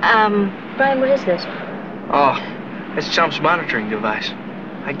 Brian, what is this? Oh, it's C.H.O.M.P.S monitoring device.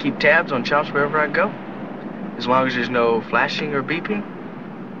 I keep tabs on C.H.O.M.P.S wherever I go. As long as there's no flashing or beeping,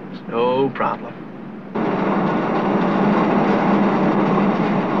 it's no problem.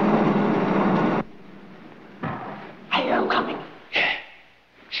 Hey, I'm coming.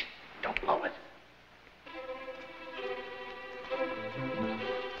 Don't blow it.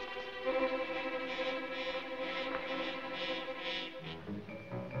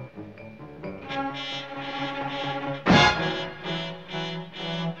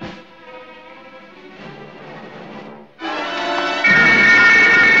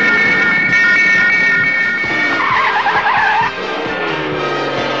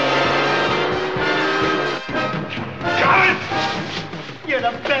 You're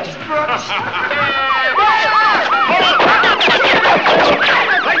the best, Brooks.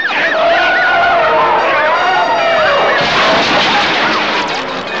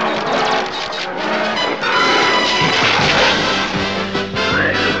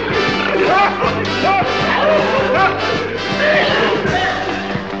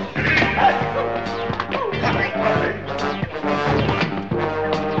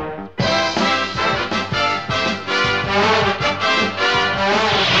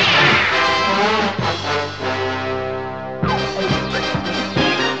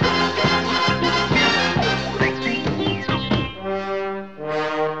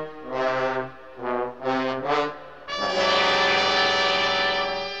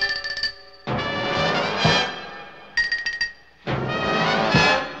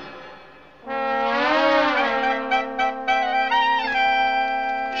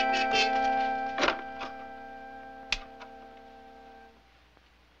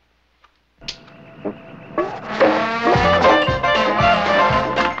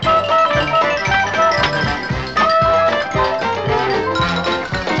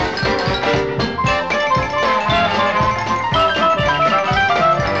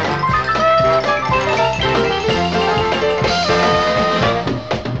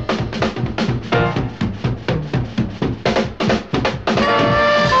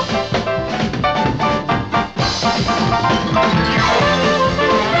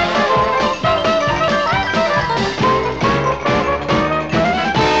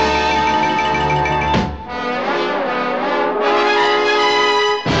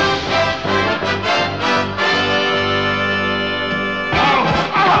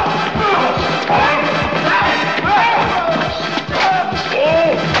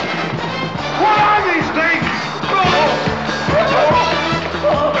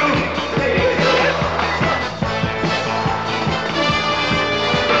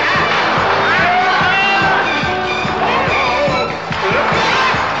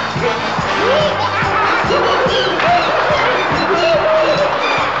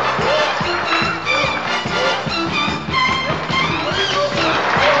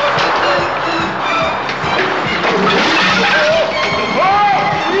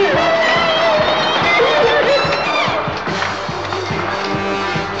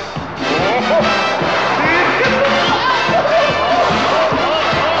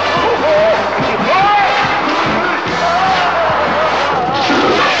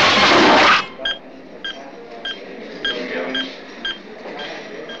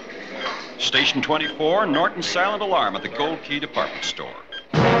 Station 24, Norton silent alarm at the Gold Key department store.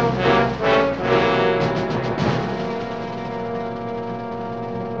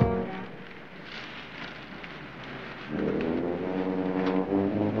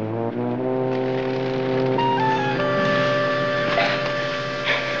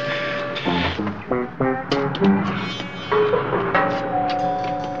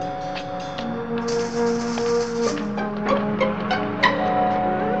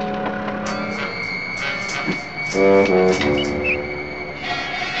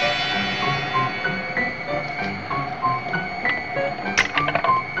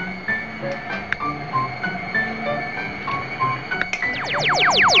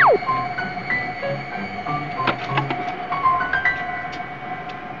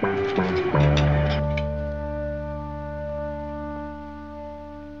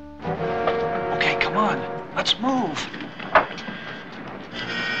 Okay, come on. Let's move.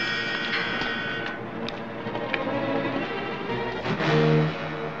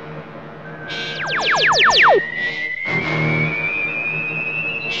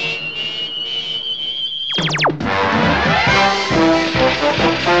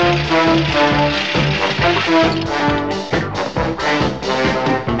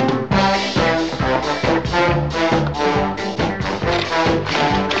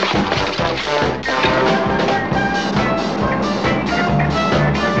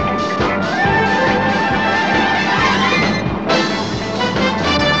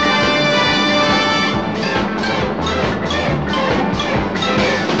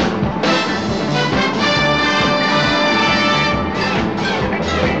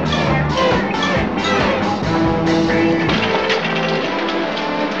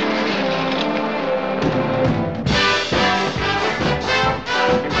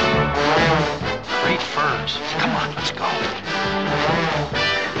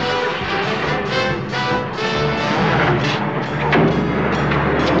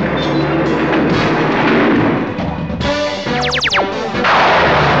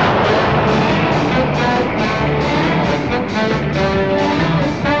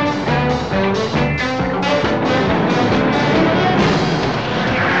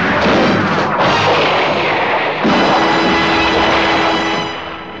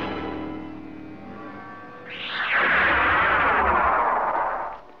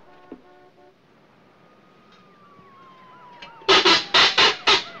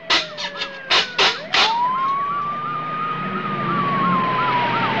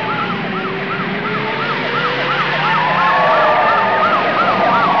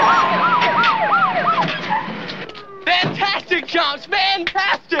 Fantastic, Chomps!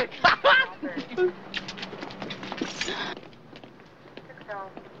 Fantastic!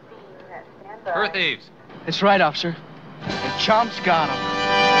 Fur thieves. That's right, officer. And Chomp.'s got him.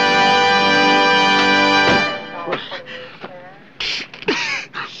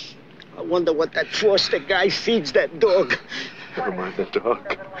 I wonder what that Foster guy feeds that dog. Never mind the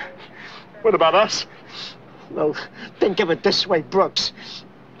dog. What about us? Well, think of it this way, Brooks.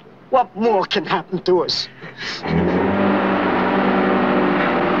 What more can happen to us?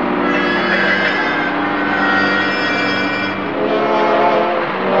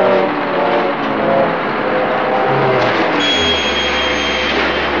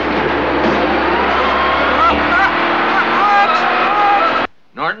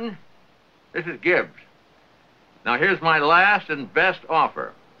 Norton, this is Gibbs. Now here's my last and best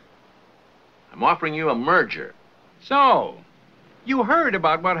offer. I'm offering you a merger. So, you heard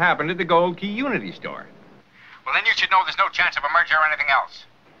about what happened at the Gold Key Unity store. Well, then you should know there's no chance of a merger or anything else.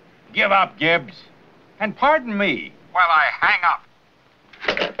 Give up, Gibbs. And pardon me. Well, I hang up.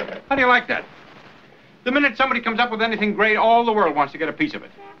 How do you like that? The minute somebody comes up with anything great, all the world wants to get a piece of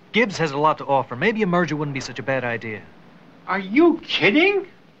it. Gibbs has a lot to offer. Maybe a merger wouldn't be such a bad idea. Are you kidding?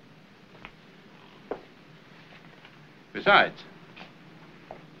 Besides,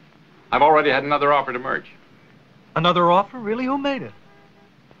 I've already had another offer to merge. Another offer? Really? Who made it?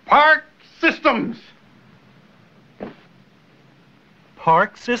 Park Systems.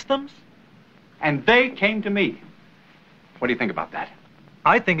 Park Systems? And they came to me. What do you think about that?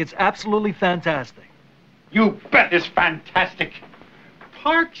 I think it's absolutely fantastic. You bet it's fantastic.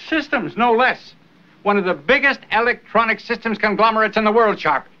 Park Systems, no less. One of the biggest electronic systems conglomerates in the world,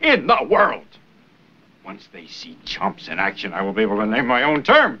 Sharp. In the world. Once they see C.H.O.M.P.S in action, I will be able to name my own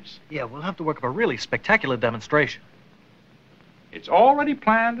terms. Yeah, we'll have to work up a really spectacular demonstration. It's already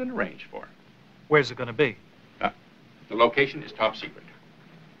planned and arranged for. Where's it going to be? The location is top secret.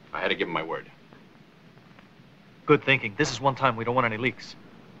 I had to give him my word. Good thinking. This is one time we don't want any leaks.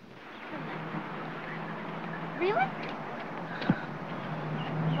 Really?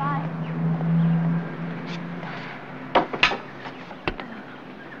 Bye.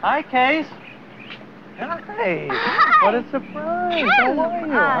 Hi, Case. Hey, what a surprise. How are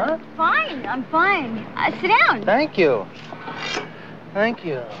you, huh? Fine, I'm fine. Sit down. Thank you. Thank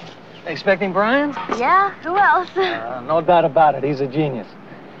you. Expecting Brian? Yeah, who else? No doubt about it. He's a genius.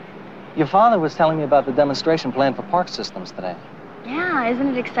 Your father was telling me about the demonstration plan for park systems today. Yeah,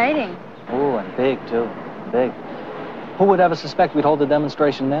 isn't it exciting? Oh, and big, too. Big. Who would ever suspect we'd hold a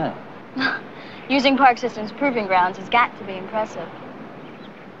demonstration now? Using Park Systems Proving Grounds has got to be impressive.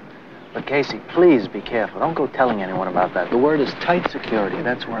 But, Casey, please be careful. Don't go telling anyone about that. The word is tight security.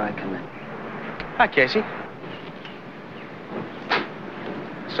 That's where I come in. Hi, Casey.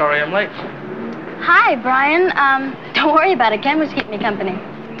 Sorry I'm late. Hi, Brian. Don't worry about it. Ken was keeping me company.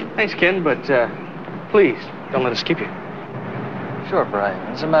 Thanks, Ken, but please, don't let us keep you. Sure, Brian.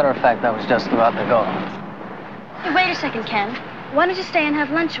 As a matter of fact, I was just about to go. Hey, wait a second, Ken. Why don't you stay and have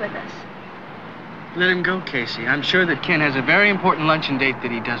lunch with us? Let him go, Casey. I'm sure that Ken has a very important luncheon date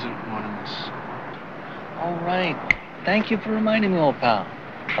that he doesn't want to miss. All right. Thank you for reminding me, old pal.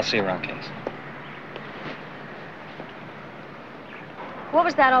 I'll see you around, Casey. What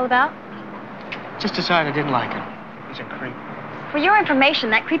was that all about? Just decided I didn't like him. He's a creep. For your information,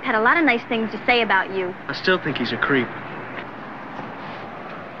 that creep had a lot of nice things to say about you. I still think he's a creep.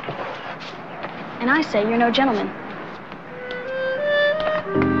 And I say you're no gentleman.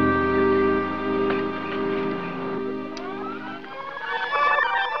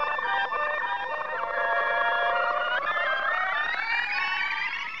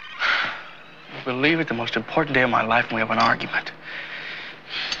 Believe it, the most important day of my life when we have an argument.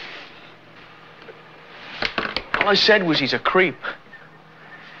 All I said was he's a creep.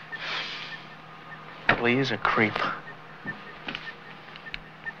 Well, he is a creep.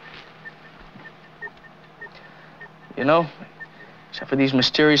 You know, except for these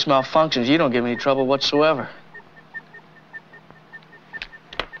mysterious malfunctions, you don't give me any trouble whatsoever.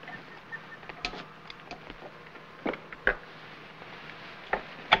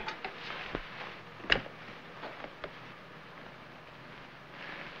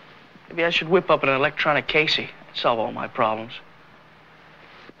 Maybe I should whip up an electronic Casey and solve all my problems.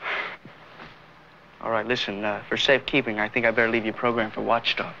 All right, listen, for safekeeping, I think I better leave your program for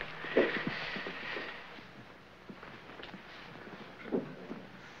Watchdog.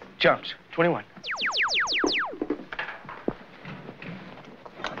 Jumps, 21.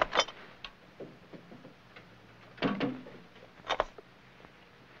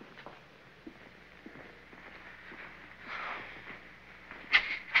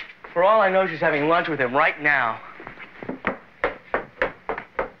 For all I know, she's having lunch with him right now.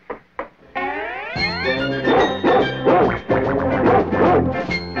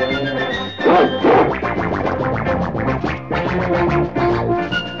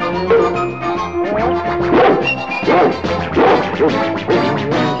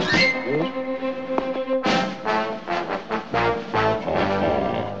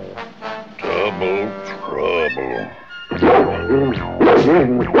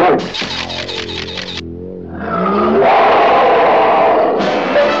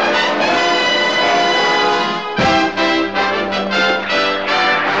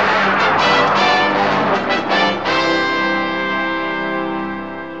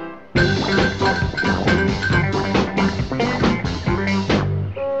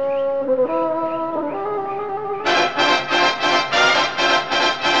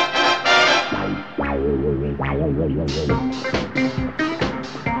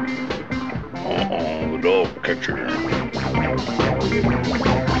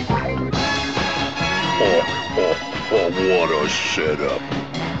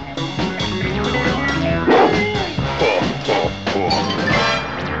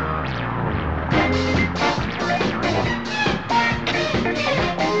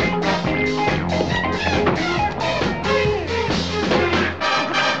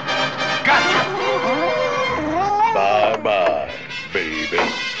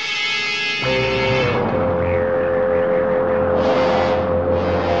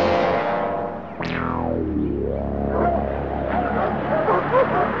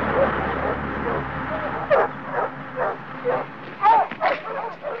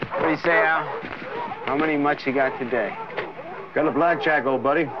 What you got today? Got a blackjack, old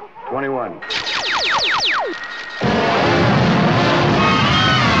buddy. 21.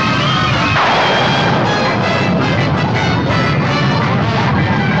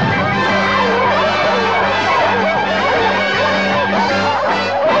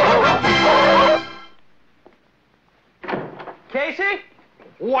 Casey?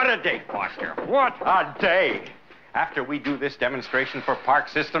 What a day, Foster. What a day. After we do this demonstration for Park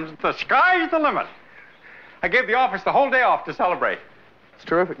Systems, the sky's the limit. I gave the office the whole day off to celebrate. It's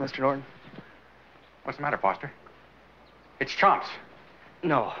terrific, Mr. Norton. What's the matter, Foster? It's C.H.O.M.P.S.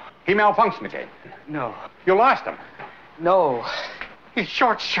 No. He malfunctioned again. No. You lost him. No. He's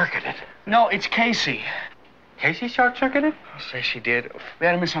short-circuited. No, it's Casey. Casey short-circuited? I'll say she did. We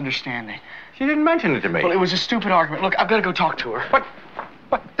had a misunderstanding. She didn't mention it to me. Well, it was a stupid argument. Look, I've got to go talk to her.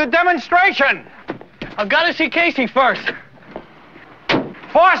 But the demonstration! I've got to see Casey first.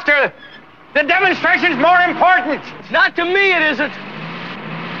 Foster, the demonstration's more important. Not to me, it isn't.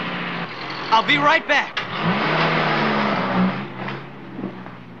 I'll be right back.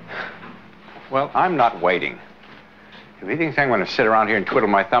 Well, I'm not waiting. If he thinks I'm going to sit around here and twiddle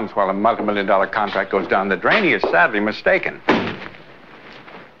my thumbs while a multi-million-dollar contract goes down the drain, he is sadly mistaken.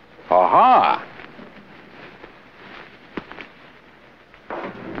 Aha!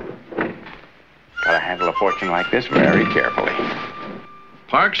 Gotta handle a fortune like this very carefully.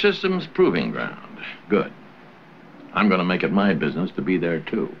 Park Systems Proving Ground. Good. I'm going to make it my business to be there,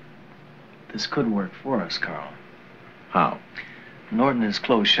 too. This could work for us, Carl. How? Norton has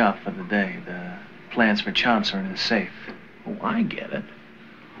closed shop for the day. The plans for C.H.O.M.P.S are in his safe. Oh, I get it.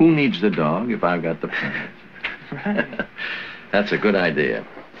 Who needs the dog if I've got the plans? Right. That's a good idea.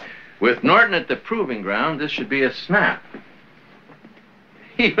 With Norton at the Proving Ground, this should be a snap.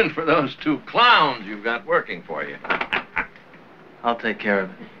 Even for those two clowns you've got working for you. I'll take care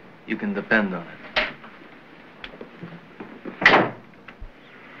of it. You can depend on it.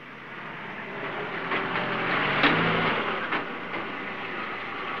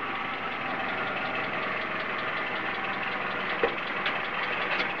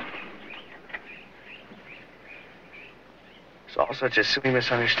 It's all such a silly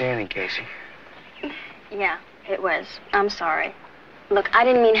misunderstanding, Casey. Yeah, it was. I'm sorry. Look, I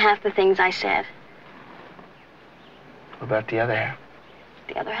didn't mean half the things I said. What about the other half?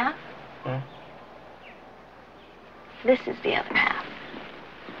 The other half? Huh? This is the other half.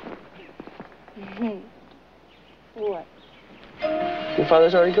 What? Your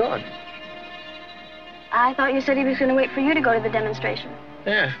father's already gone. I thought you said he was going to wait for you to go to the demonstration.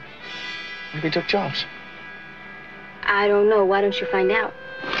 Yeah. Maybe he took jobs. I don't know. Why don't you find out?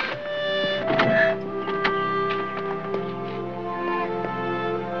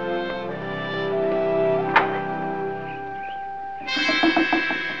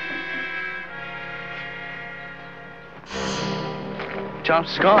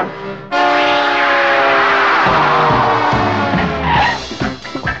 C.H.O.M.P.S gone.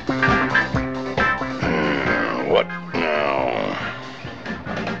 What now?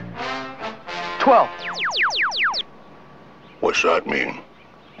 12. What's that mean?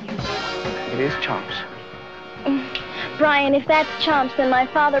 It is C.H.O.M.P.S. Brian, if that's C.H.O.M.P.S, then my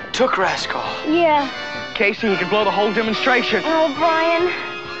father... Took Rascal. Yeah. Casey, he could blow the whole demonstration. Oh, Brian.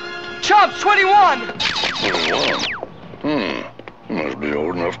 C.H.O.M.P.S 21! 21? Must be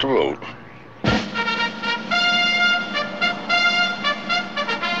old enough to vote.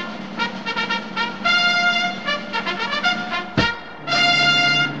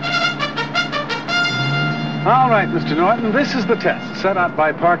 All right, Mr. Norton, this is the test set out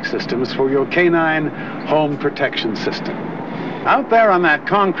by Park Systems for your Canine HOMe Protection System. Out there on that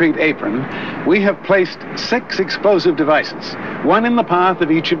concrete apron, we have placed 6 explosive devices, one in the path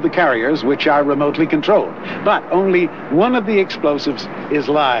of each of the carriers, which are remotely controlled. But only one of the explosives is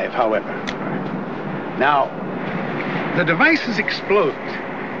live, however. Now, the devices explode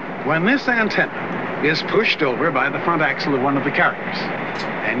when this antenna is pushed over by the front axle of one of the carriers.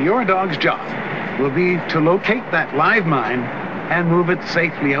 And your dog's job will be to locate that live mine and move it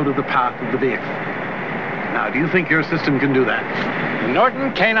safely out of the path of the vehicle. Now, do you think your system can do that? The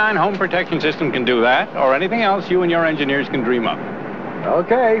Norton Canine HOMe Protection System can do that, or anything else you and your engineers can dream up.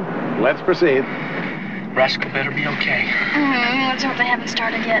 Okay, let's proceed. Rascal better be okay. Let's hope they haven't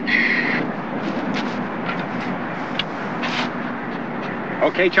started yet.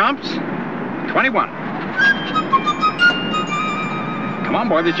 Okay, C.H.O.M.P.S, 21. Come on,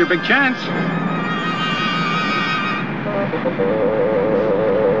 boy, that's your big chance.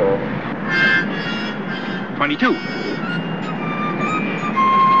 22. Maybe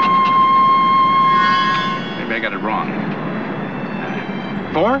I got it wrong.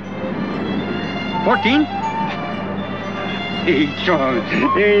 4? 14? Hey, Charles.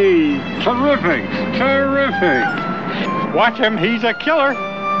 Hey, terrific, terrific. Watch him, he's a killer.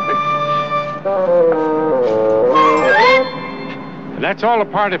 That's all a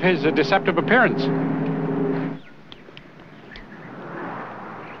part of his deceptive appearance.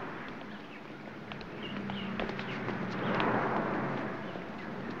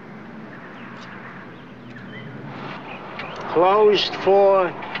 Closed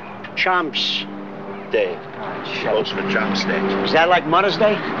for C.H.O.M.P.S Day. Closed for C.H.O.M.P.S Day. Is that like Mother's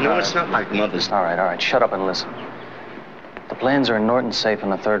Day? No, it's not like Mother's Day. All right, shut up and listen. The plans are in Norton's safe on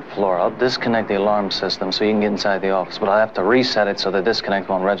the 3rd floor. I'll disconnect the alarm system so you can get inside the office, but I'll have to reset it so the disconnect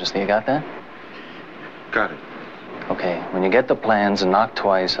won't register. You got that? Got it. Okay, when you get the plans, knock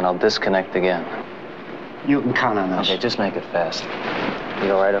twice, and I'll disconnect again. You can count on us. Okay, just make it fast. You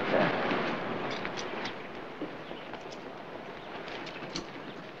go right up there.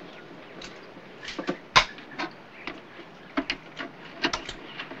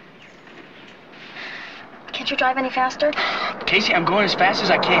 Can't you drive any faster? Casey, I'm going as fast as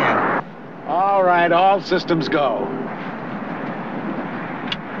I can. All right, all systems go.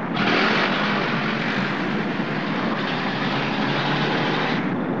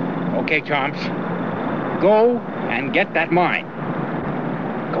 Okay, Chomps. Go and get that mine.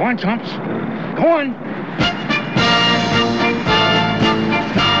 Go on, Chomps. Go on.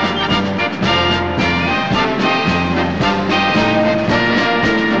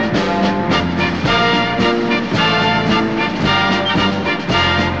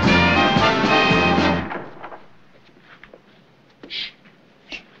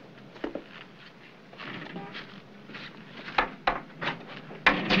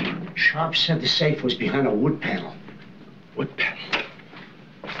 Sharp said the safe was behind a wood panel. Wood panel.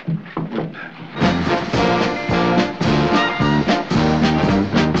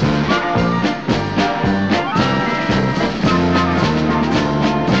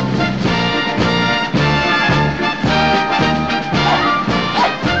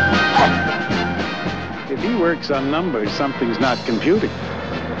 If he works on numbers, something's not computing.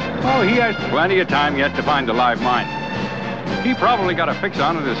 Oh, he has plenty of time yet to find a live mine. He probably got a fix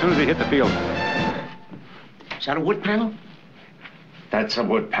on it as soon as he hit the field. Is that a wood panel? That's a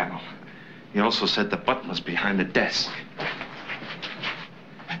wood panel. He also said the button was behind the desk.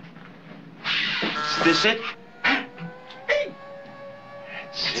 Is this it?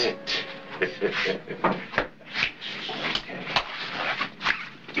 That's it. Okay.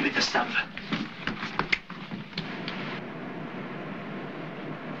 Give me the stuff.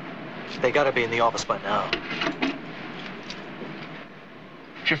 They gotta be in the office by now.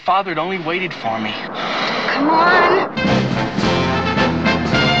 If your father had only waited for me. Come on.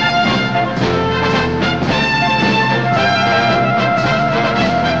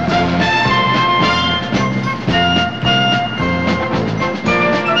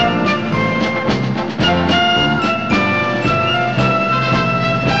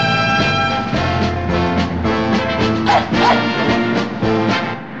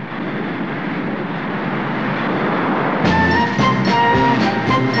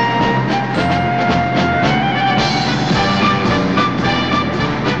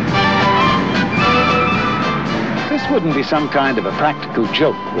 Wouldn't be some kind of a practical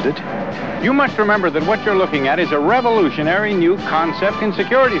joke, would it? You must remember that what you're looking at is a revolutionary new concept in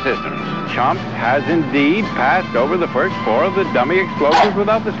security systems. C.H.O.M.P.S has indeed passed over the first 4 of the dummy explosives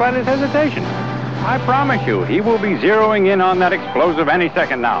without the slightest hesitation. I promise you, he will be zeroing in on that explosive any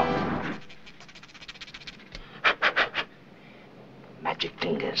second now. Magic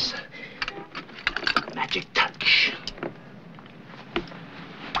fingers. Magic touch.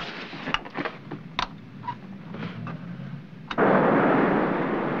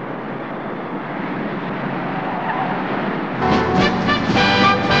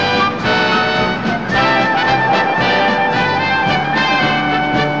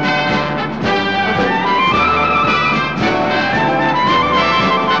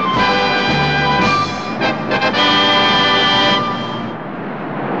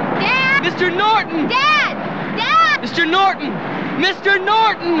 Mr.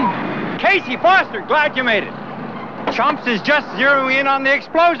 Norton! Casey Foster, glad you made it. C.H.O.M.P.S is just zeroing in on the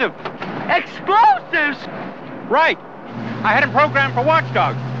explosive. Explosives? Right. I had it programmed for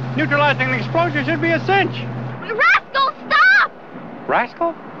watchdogs. Neutralizing the explosion should be a cinch. Rascal, stop!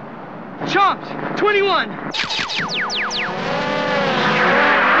 Rascal? C.H.O.M.P.S, 21.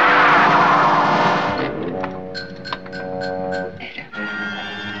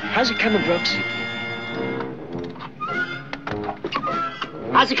 How's it coming, Brooks?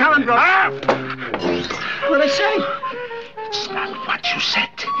 How's it coming, Brooks? Ah! What'd I say? It's not what you said.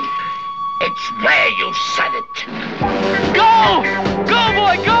 It's where you said it. Go! Go,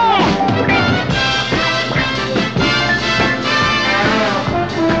 boy, go!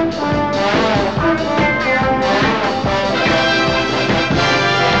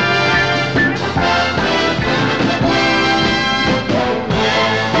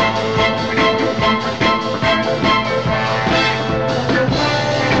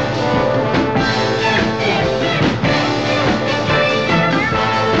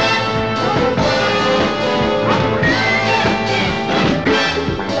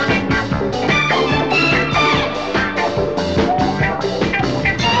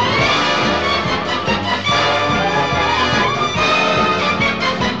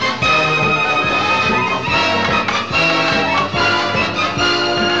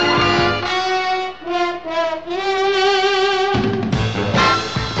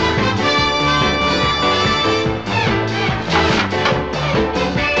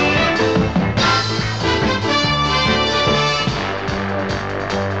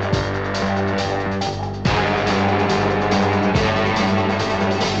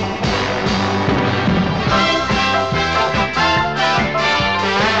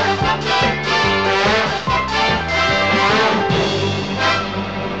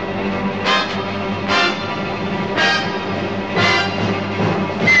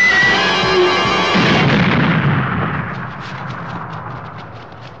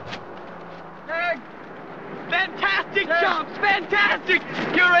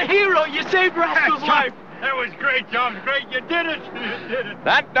 You're a hero. You saved Rascal's life. That was great, Chomps. Great. You did it. You did it.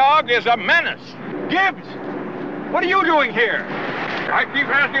 That dog is a menace. Gibbs, what are you doing here? I keep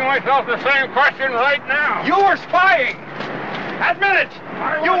asking myself the same question right now. You were spying. Admit it.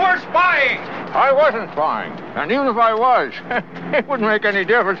 You were spying. I wasn't spying. And even if I was, it wouldn't make any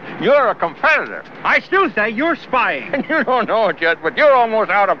difference. You're a competitor. I still say you're spying. And you don't know it yet, but you're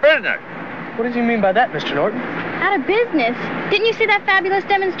almost out of business. What does he mean by that, Mr. Norton? Out of business? Didn't you see that fabulous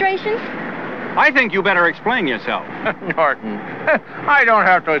demonstration? I think you better explain yourself. Norton, I don't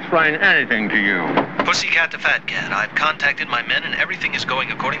have to explain anything to you. Pussycat to Fat Cat, I've contacted my men and everything is going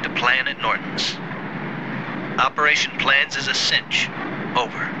according to plan at Norton's. Operation Plans is a cinch.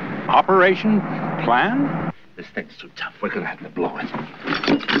 Over. Operation Plan? This thing's too tough. We're gonna have to blow it.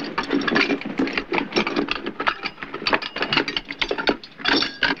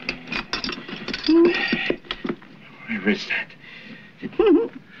 Where is that?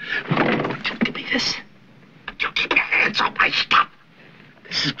 Give me this. You keep your hands off my stuff.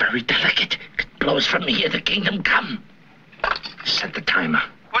 This is very delicate. It blows from here, the kingdom come. Set the timer.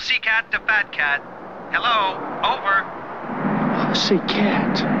 Pussycat to Fat Cat. Hello. Over.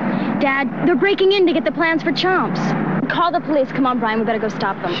 Pussycat. Dad, they're breaking in to get the plans for Chomps. Call the police. Come on, Brian. We better go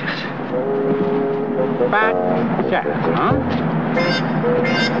stop them. Fat cat, huh?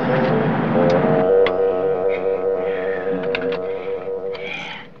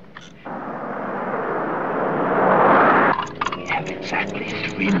 We have exactly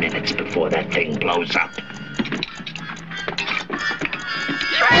 3 minutes before that thing blows up.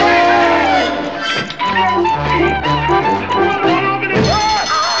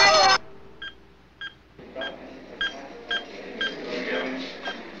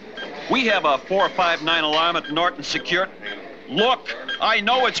 We have a 459 alarm at Norton Security. Look, I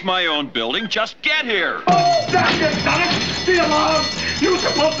know it's my own building. Just get here. Oh, that's it, done it. The alarm. You're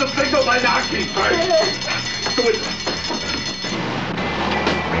supposed to signal my knocking first. Go in.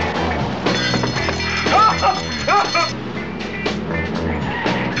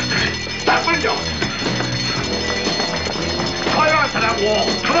 That window. Climb onto that wall.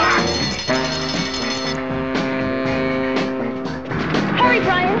 Come on. Hurry,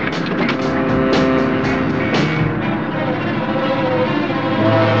 Brian.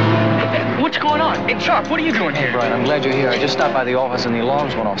 What's going on? Hey, Sharp, what are you doing here? Brian, I'm glad you're here. I just stopped by the office and the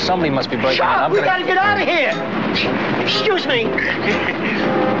alarms went off. Somebody must be breaking in. Sharp, we gotta get out of here. Excuse me.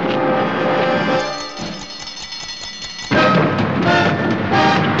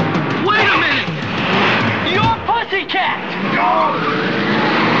 Wait a minute! You're Pussycat!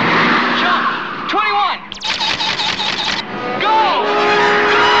 Jump! 21! Go!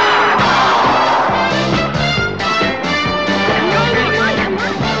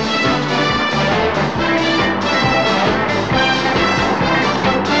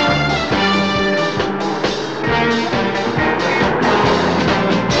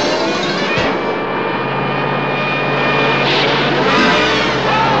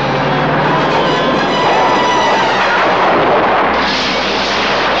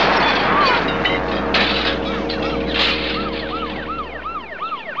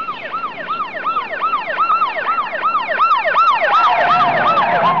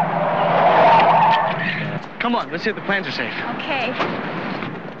 Come on, let's see if the plans are safe. Okay.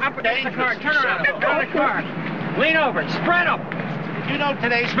 Up against the car. Turn around. Go in the car. Lean over. Spread them. You know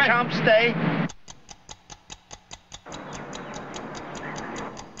today's Chomps Day.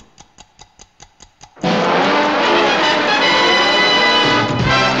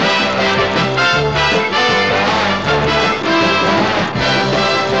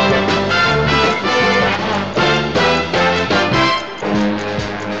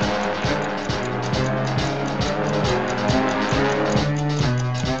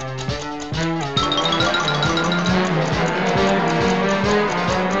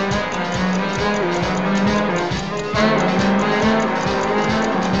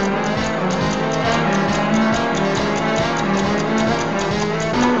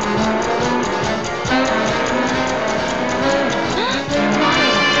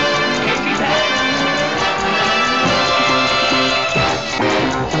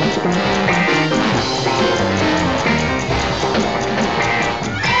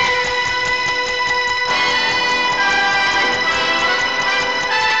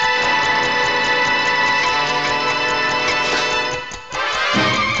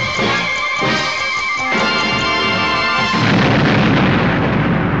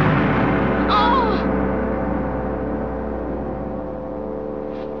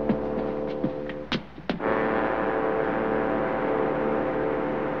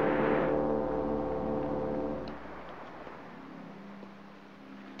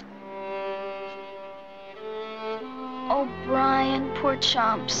 Oh, Brian, poor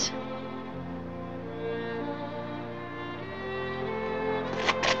Chomps.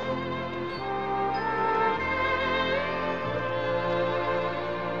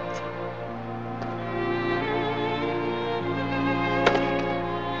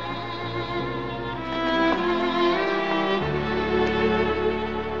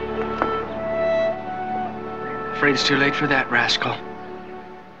 Afraid it's too late for that rascal.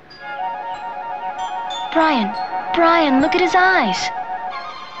 Brian, look at his eyes.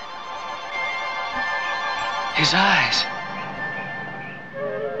 His eyes.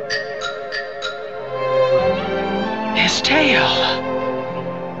 His tail.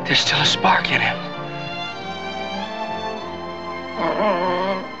 There's still a spark in him.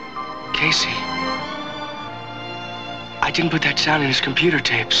 Casey. I didn't put that sound in his computer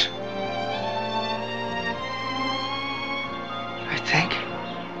tapes.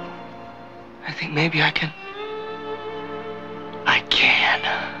 I think maybe I can.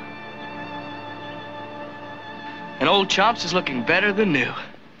 And old Chomps is looking better than new.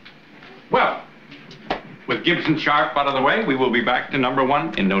 Well, with Gibson Sharp out of the way, we will be back to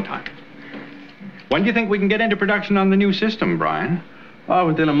 #1 in no time. When do you think we can get into production on the new system, Brian? Oh,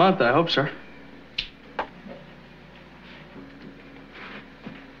 within a month, I hope, sir.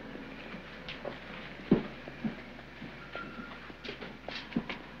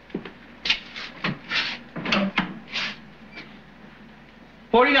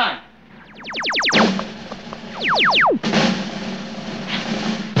 $49.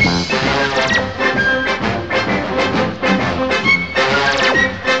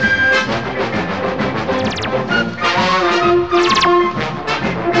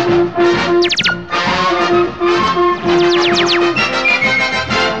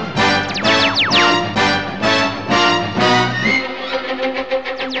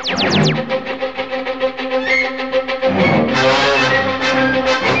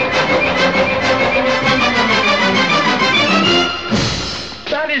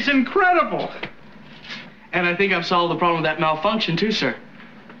 I think I've solved the problem with that malfunction, too, sir.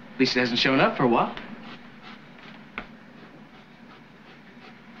 At least it hasn't shown up for a while.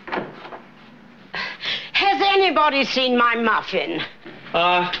 Has anybody seen my muffin?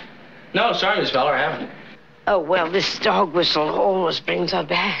 No, sorry, Miss Feller, I haven't. Oh, well, this dog whistle always brings her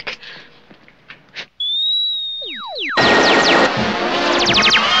back.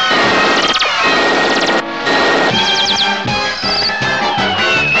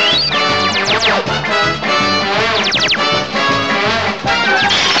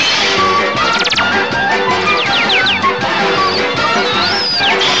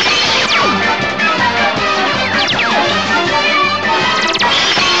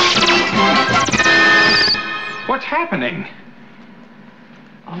 What's happening?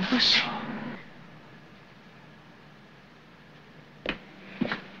 A whistle.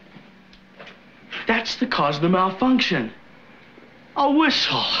 That's the cause of the malfunction. A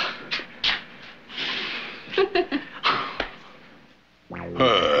whistle.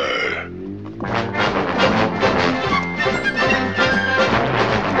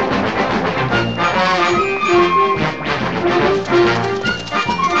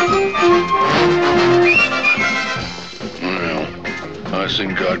 I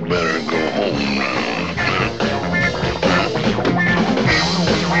think I'd better go home now.